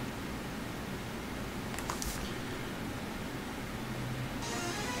plot.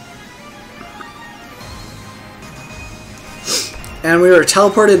 And we were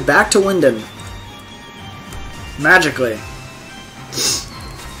teleported back to Wyndon. Magically.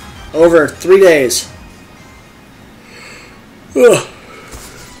 Over 3 days. Ugh.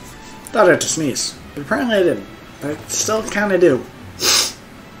 Thought I had to sneeze. But apparently I didn't. I still kind of do.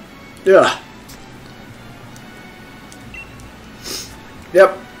 Yeah.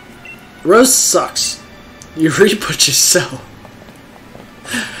 Yep. Rose sucks. You reap what you sow.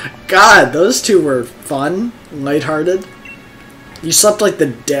 God, those two were fun, lighthearted. You slept like the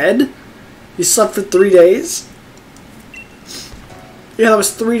dead? You slept for 3 days? Yeah, that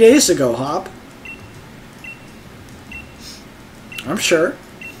was 3 days ago, Hop. I'm sure.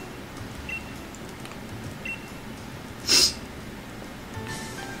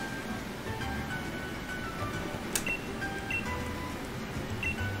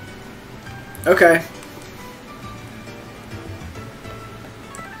 Okay.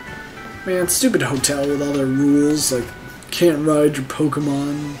 Man, stupid hotel with all their rules, like can't ride your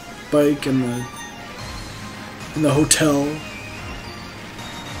Pokemon bike in the hotel.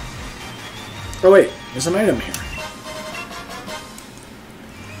 Oh wait, there's an item here.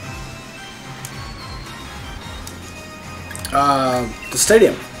 The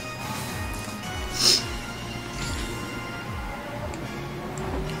stadium.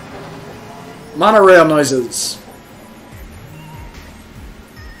 Monorail noises.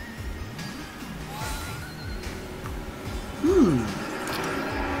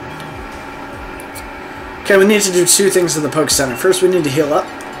 Okay, we need to do two things in the Poke Center. First, we need to heal up.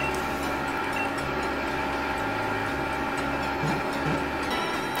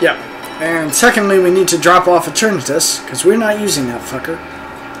 Yep. And secondly, we need to drop off Eternatus, because we're not using that fucker.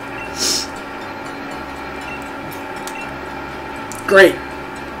 Great.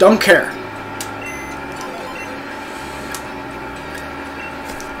 Don't care.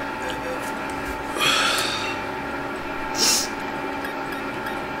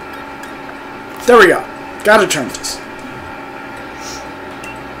 There we go. Gotta turn this.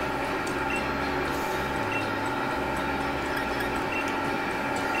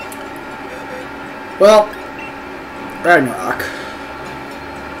 Well, Ragnarok.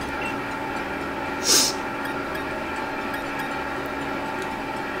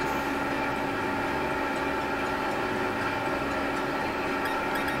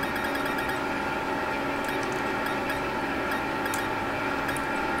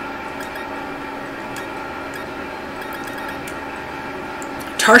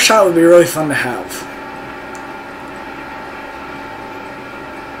 Tar shot would be really fun to have.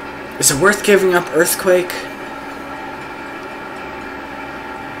 Is it worth giving up Earthquake?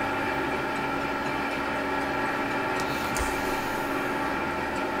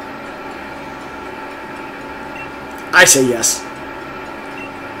 I say yes.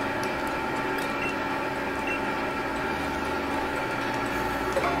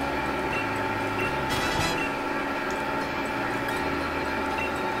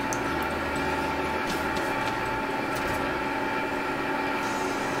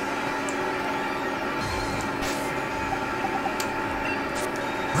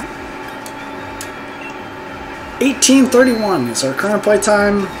 $18:31 is our current play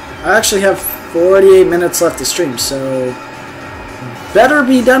time. I actually have 48 minutes left to stream, so better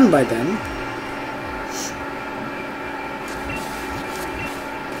be done by then.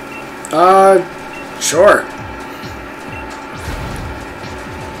 Sure.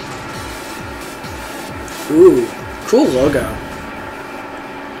 Ooh, cool logo.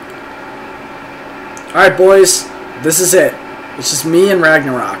 Alright, boys, this is it. It's just me and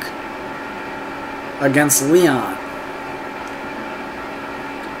Ragnarok against Leon.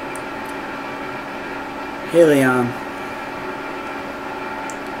 Hey, Leon.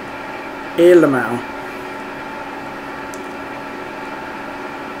 Hey, Lamau.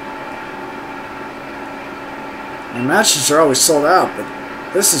 My matches are always sold out, but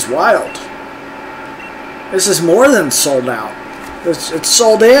this is wild. This is more than sold out. It's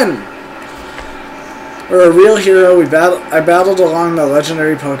sold in. We're a real hero. I battled along the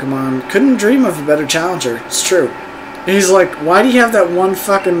legendary Pokemon. Couldn't dream of a better challenger. It's true. And he's like, why do you have that one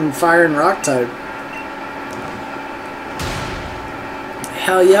fucking fire and rock type?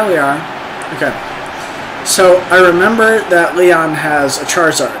 Hell yeah, we are. Okay. So, I remember that Leon has a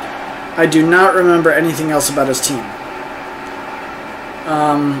Charizard. I do not remember anything else about his team.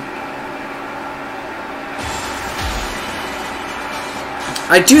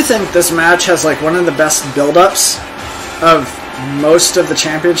 I do think this match has like one of the best build-ups of most of the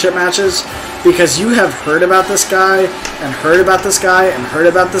championship matches, because you have heard about this guy, and heard about this guy, and heard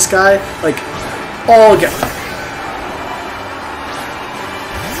about this guy, like, all together.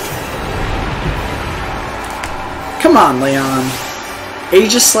 Come on, Leon.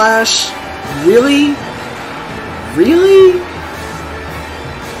 Aegislash? Really? Really?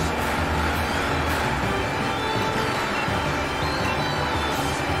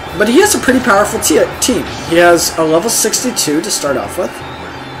 But he has a pretty powerful team. He has a level 62 to start off with.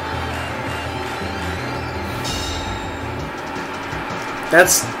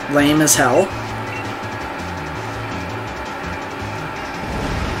 That's lame as hell.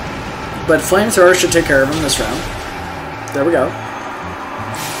 But Flamethrower should take care of him this round. There we go.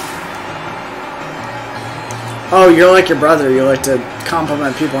 Oh, you're like your brother. You like to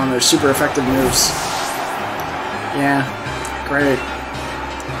compliment people on their super effective moves. Yeah, great.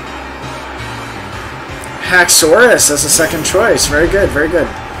 Haxorus as a second choice. Very good, very good.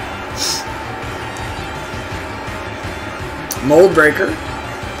 Mold Breaker.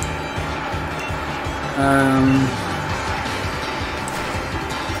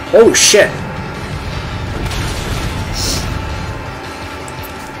 Oh shit.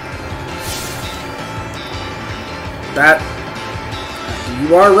 That,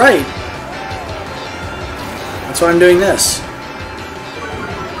 you are right. That's why I'm doing this.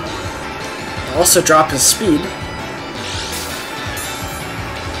 Also drop his speed.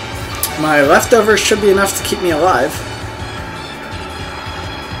 My leftovers should be enough to keep me alive.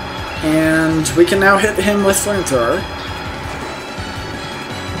 And we can now hit him with Flamethrower.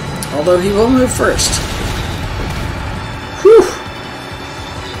 Although he will move first. Whew!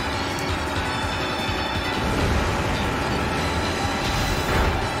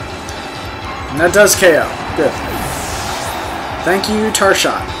 And that does KO. Good. Thank you,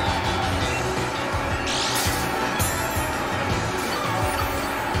 Tarshot.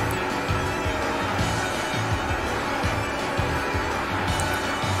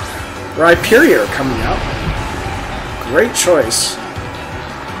 Rhyperior coming out. Great choice.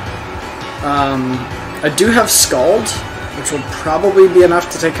 I do have Scald, which will probably be enough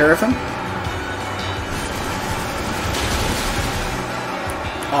to take care of him.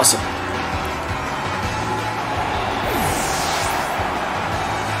 Awesome.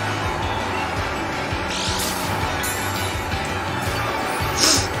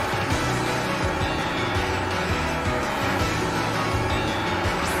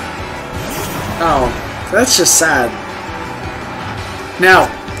 Oh, that's just sad. Now,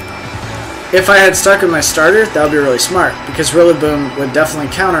 if I had stuck with my starter, that would be really smart, because Rillaboom would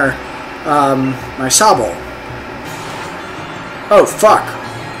definitely counter my Sobble. Oh, fuck.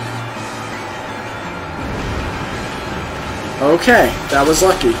 Okay, that was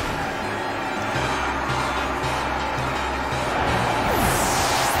lucky.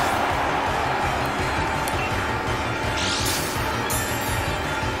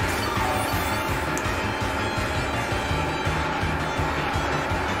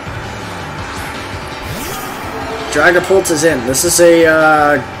 Dragapult is in. This is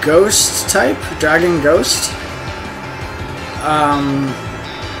a ghost type, Dragon Ghost.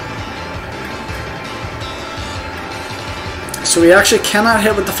 So we actually cannot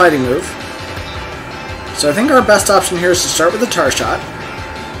hit with the fighting move. So I think our best option here is to start with the Tar Shot.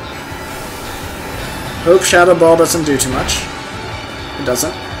 Hope Shadow Ball doesn't do too much. It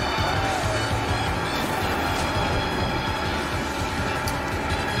doesn't.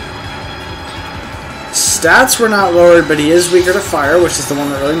 Stats were not lowered, but he is weaker to fire, which is the one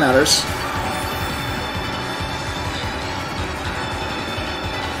that really matters.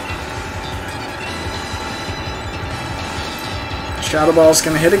 Shadow Ball is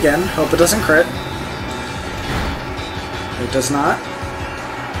going to hit again. Hope it doesn't crit. It does not.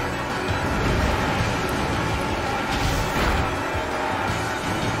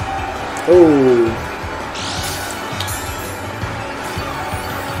 Oh.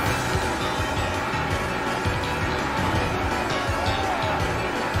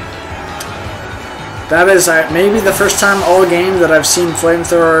 That is maybe the first time all game that I've seen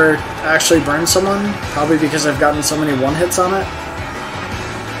Flamethrower actually burn someone. Probably because I've gotten so many one-hits on it.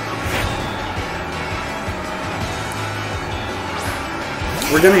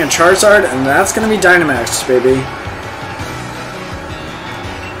 We're getting a Charizard, and that's going to be Dynamax, baby.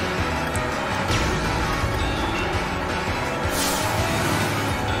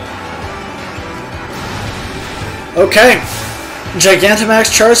 Okay.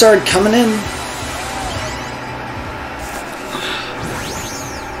 Gigantamax Charizard coming in.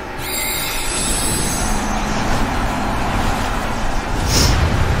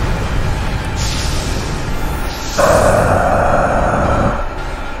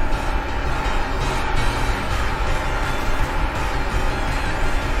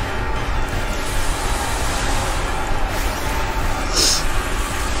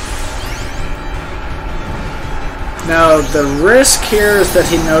 Now, the risk here is that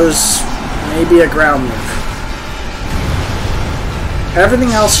he knows maybe a ground move. Everything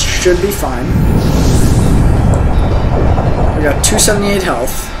else should be fine. We got 278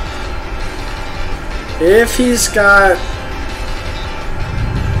 health. If he's got...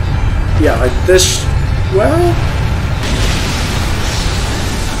 yeah, like this... well...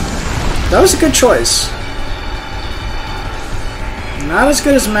 that was a good choice. Not as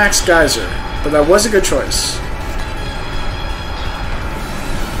good as Max Geyser, but that was a good choice.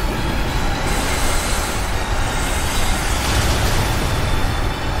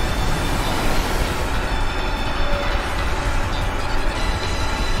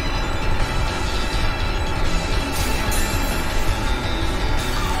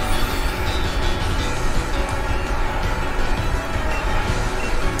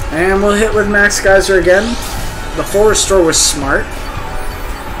 And we'll hit with Max Geyser again. The full restore was smart.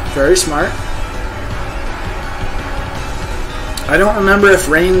 Very smart. I don't remember if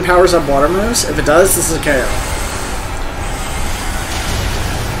Rain powers up water moves. If it does, this is a KO.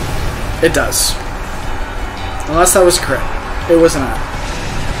 It does. Unless that was a crit. It was not.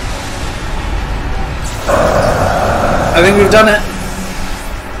 I think we've done it.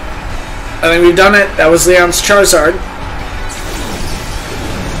 I think we've done it. That was Leon's Charizard.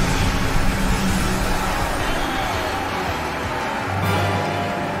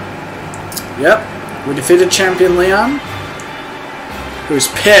 Yep, we defeated Champion Leon, who's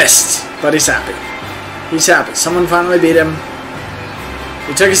pissed, but he's happy. He's happy. Someone finally beat him.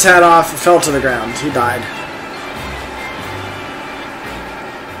 He took his hat off and fell to the ground. He died.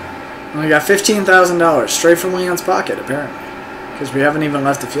 And we got $15,000 straight from Leon's pocket, apparently. Because we haven't even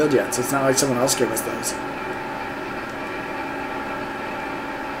left the field yet, so it's not like someone else gave us those.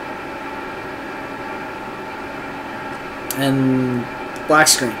 And black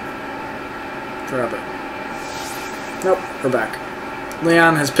screen. Forever. Nope, we're back.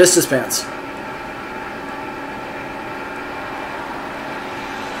 Leon has pissed his pants.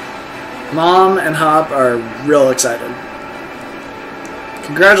 Mom and Hop are real excited.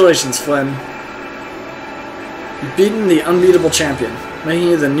 Congratulations, Flynn. You've beaten the unbeatable champion, making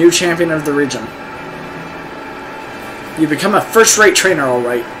you the new champion of the region. You become a first-rate trainer, all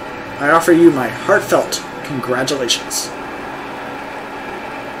right. I offer you my heartfelt congratulations.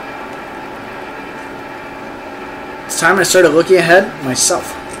 It's time I started looking ahead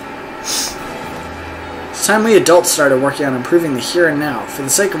myself. It's time we adults started working on improving the here and now for the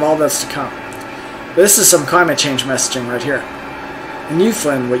sake of all that's to come. This is some climate change messaging right here. And you,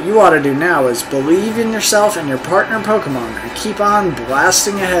 Flynn, what you ought to do now is believe in yourself and your partner Pokemon and keep on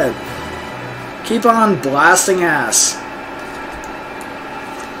blasting ahead. Keep on blasting ass.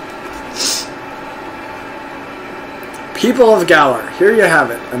 People of Galar, here you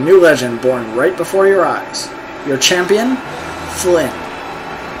have it, a new legend born right before your eyes. Your champion, Flynn.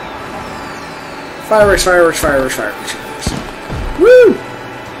 Fireworks, fireworks, fireworks, fireworks, fireworks. Woo!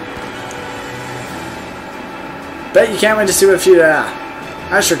 Bet you can't wait to see what Feud...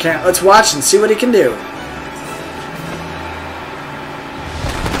 I sure can't. Let's watch and see what he can do.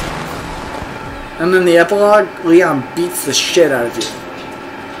 And then the epilogue, Leon beats the shit out of you.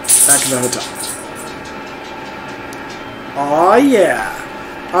 Back in the hotel. Aw,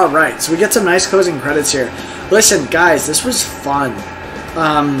 yeah. Alright, so we get some nice closing credits here. Listen, guys, this was fun.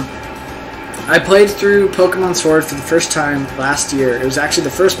 I played through Pokemon Sword for the first time last year. It was actually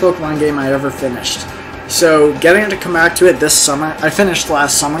the first Pokemon game I ever finished. So getting to come back to it this summer, I finished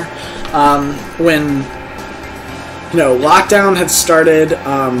last summer, when, you know, lockdown had started.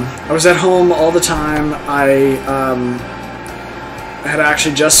 I was at home all the time. I had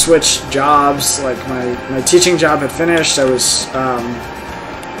actually just switched jobs. Like my teaching job had finished. I was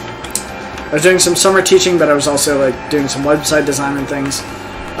doing some summer teaching, but I was also like doing some website design and things.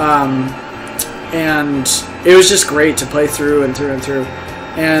 And it was just great to play through and through and through.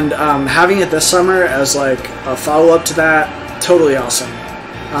 And having it this summer as like a follow-up to that, totally awesome.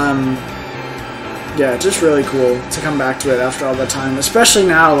 Yeah, just really cool to come back to it after all that time, especially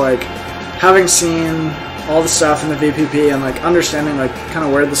now, like having seen all the stuff in the VPP and like understanding like kind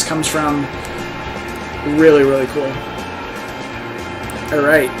of where this comes from. Really, really cool.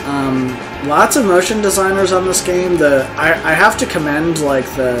 Alright, lots of motion designers on this game. I have to commend like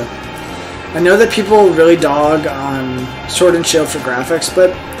I know that people really dog on Sword and Shield for graphics,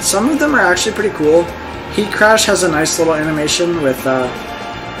 but some of them are actually pretty cool. Heat Crash has a nice little animation with,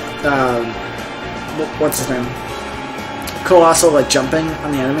 what's his name? Coalossal, like, jumping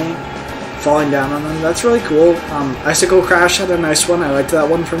on the enemy, falling down on them. That's really cool. Icicle Crash had a nice one. I liked that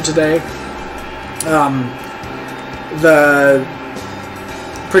one from today.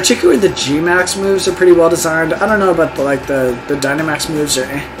 Particularly the G-Max moves are pretty well designed. I don't know about the Dynamax moves or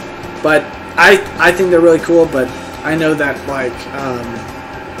but I think they're really cool, but I know that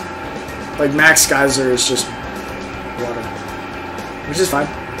like Max Geyser is just water, which is fine.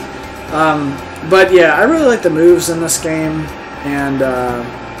 But yeah, I really like the moves in this game, and I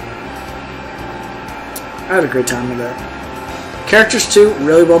had a great time with it. Characters too,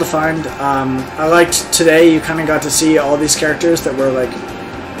 really well defined. I liked today you kind of got to see all these characters that were like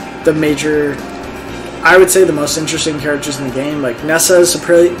the major, I would say the most interesting characters in the game. Like Nessa is a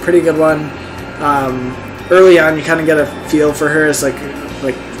pretty good one. Early on, you kind of get a feel for her as like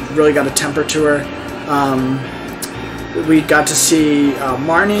really got a temper to her. We got to see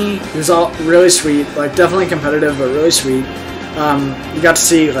Marnie, who's all really sweet, like definitely competitive but really sweet. You got to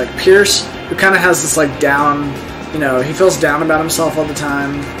see like Pierce, who kind of has this like down, you know, he feels down about himself all the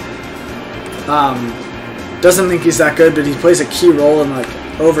time. Doesn't think he's that good, but he plays a key role in like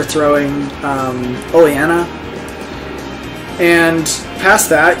overthrowing Oleana. And past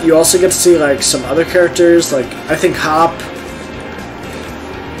that, you also get to see like some other characters. Like I think Hop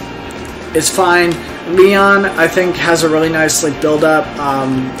is fine. Leon, I think, has a really nice like build up.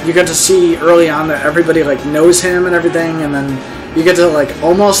 You get to see early on that everybody like knows him and everything, and then you get to like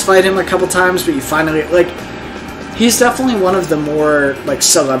almost fight him a couple times, but you finally like. He's definitely one of the more like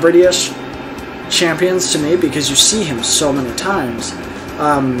celebrity-ish champions to me because you see him so many times.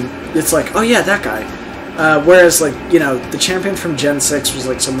 It's like, oh yeah, that guy. Whereas, like, you know, the champion from Gen 6 was,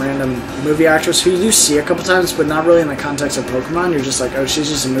 like, some random movie actress who you see a couple times, but not really in the context of Pokemon. You're just like, oh, she's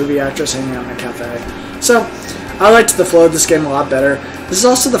just a movie actress hanging out in a cafe. So, I liked the flow of this game a lot better. This is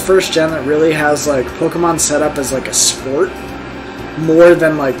also the first gen that really has, like, Pokemon set up as, like, a sport more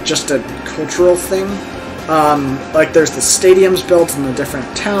than, like, just a cultural thing. Like, there's the stadiums built in the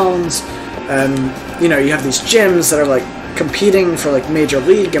different towns, and, you know, you have these gyms that are, like, competing for like major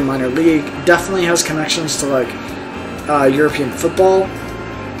league and minor league. Definitely has connections to like European football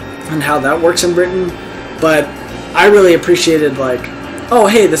and how that works in Britain. But I really appreciated like, oh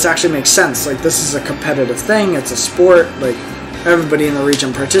hey, this actually makes sense. Like this is a competitive thing. It's a sport. Like everybody in the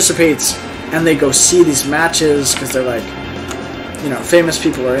region participates, and they go see these matches because they're like, you know, famous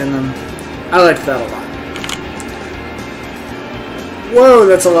people are in them. I liked that a lot. Whoa,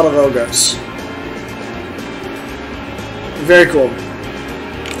 that's a lot of logos. Very cool.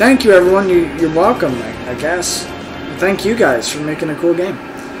 Thank you, everyone. You're welcome, I guess. Thank you guys for making a cool game.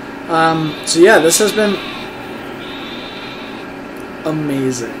 So yeah, this has been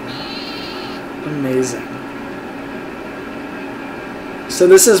amazing. Amazing. So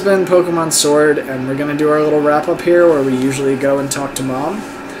this has been Pokemon Sword, and we're going to do our little wrap-up here where we usually go and talk to Mom.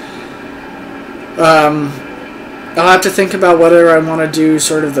 I'll have to think about whether I want to do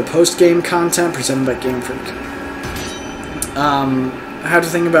sort of the post-game content presented by Game Freak. I have to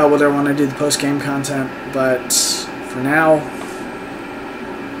think about whether I want to do the post-game content, but for now,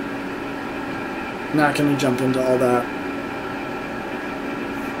 I'm not going to jump into all that.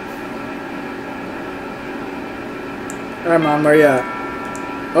 Alright, Mom, where you at?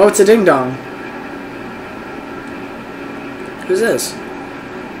 Oh, it's a ding-dong. Who's this?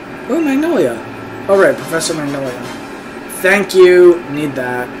 Oh, Magnolia. Oh, right, Professor Magnolia. Thank you. Need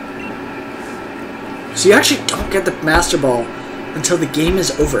that. So you actually don't get the Master Ball until the game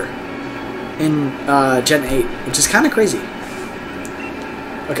is over in Gen 8, which is kind of crazy.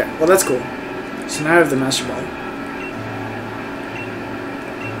 Okay, well that's cool. So now I have the Master Ball.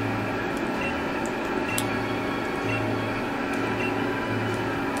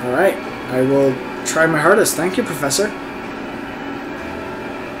 Alright, I will try my hardest. Thank you, Professor.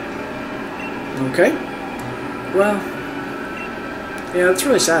 Okay. Well, yeah, that's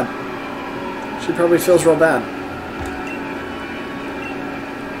really sad. She probably feels real bad.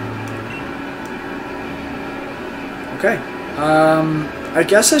 Okay. I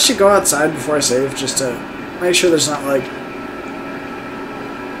guess I should go outside before I save, just to make sure there's not, like...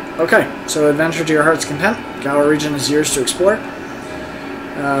 Okay, so adventure to your heart's content. Galar region is yours to explore.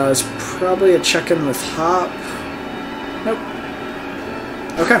 It's probably a check-in with Hop. Nope.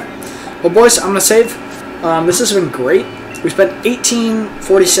 Okay. Well, boys, I'm going to save. This has been great. We spent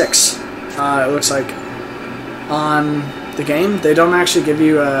 1846, it looks like, on the game. They don't actually give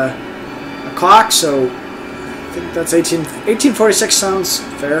you a clock, so I think that's 1846 sounds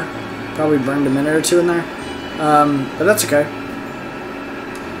fair. Probably burned a minute or two in there. But that's okay.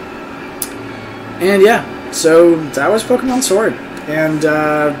 And yeah, so that was Pokemon Sword. And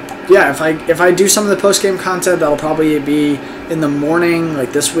yeah, if I do some of the post-game content, that'll probably be in the morning,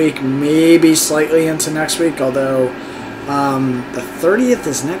 like this week, maybe slightly into next week, although the 30th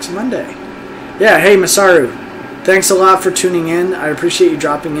is next Monday. Yeah, hey Masaru, thanks a lot for tuning in. I appreciate you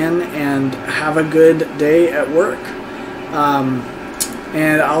dropping in, and have a good day at work.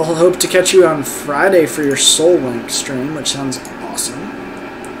 And I'll hope to catch you on Friday for your Soul Link stream, which sounds awesome.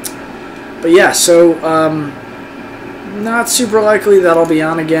 But yeah, so not super likely that I'll be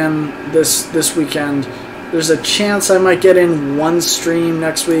on again this weekend. There's a chance I might get in one stream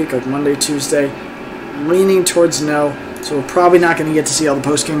next week, like Monday, Tuesday. Leaning towards no, so we're probably not going to get to see all the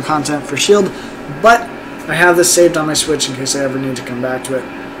post-game content for S.H.I.E.L.D., but I have this saved on my Switch in case I ever need to come back to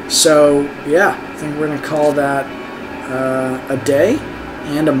it. So, yeah, I think we're going to call that a day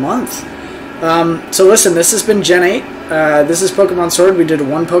and a month. So listen, this has been Gen 8. This is Pokemon Sword. We did a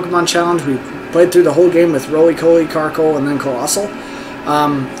one Pokemon challenge. We played through the whole game with Roly-Coly, Carkol, and then Coalossal,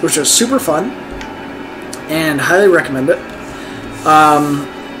 which was super fun, and highly recommend it.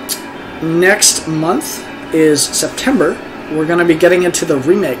 Next month is September. We're going to be getting into the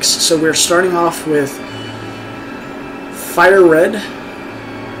remakes. So we're starting off with Fire Red,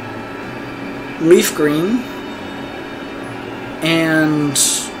 Leaf Green, and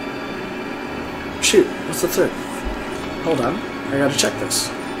shoot, what's the third? Hold on, I gotta check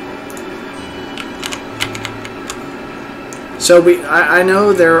this. So I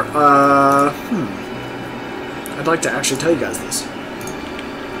know there, I'd like to actually tell you guys this.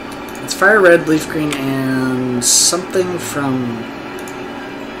 It's Fire Red, Leaf Green, and something from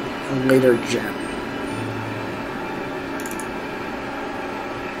a later gen.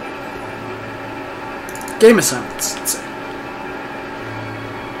 Game assignments, let's say.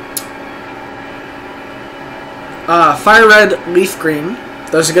 Fire Red, Leaf Green,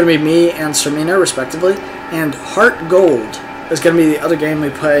 those are going to be me and Sirmina, respectively. And Heart Gold is going to be the other game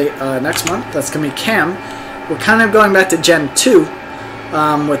we play next month. That's going to be Cam. We're kind of going back to Gen 2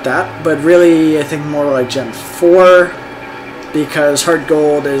 with that, but really I think more like Gen 4, because Heart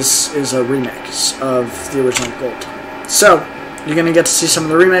Gold is a remix of the original Gold. So you're going to get to see some of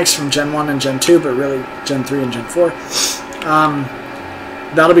the remakes from Gen 1 and Gen 2, but really Gen 3 and Gen 4.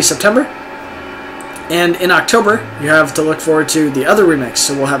 That'll be September. And in October, you have to look forward to the other remakes.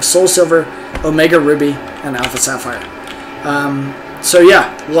 So we'll have Soul Silver, Omega Ruby, and Alpha Sapphire. So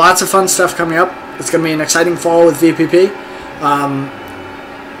yeah, lots of fun stuff coming up. It's going to be an exciting fall with VPP.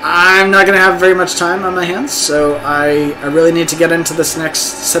 I'm not going to have very much time on my hands, so I really need to get into this next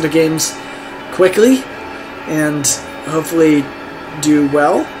set of games quickly and hopefully do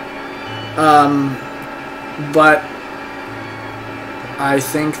well. But I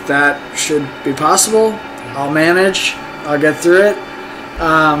think that should be possible. I'll manage. I'll get through it.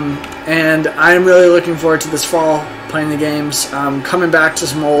 And I'm really looking forward to this fall, playing the games, coming back to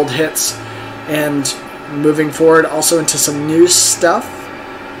some old hits, and moving forward also into some new stuff,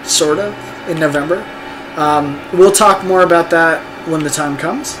 sort of, in November. We'll talk more about that when the time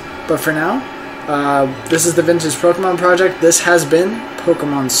comes. But for now, this is the Vintage Pokemon Project. This has been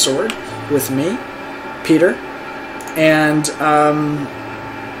Pokemon Sword with me, Peter. And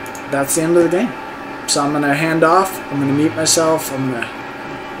that's the end of the game. So I'm going to hand off. I'm going to mute myself. I'm going to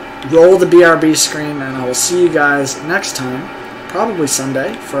roll the BRB screen. And I will see you guys next time, probably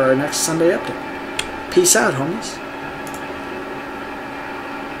Sunday, for our next Sunday update. Peace out, homies.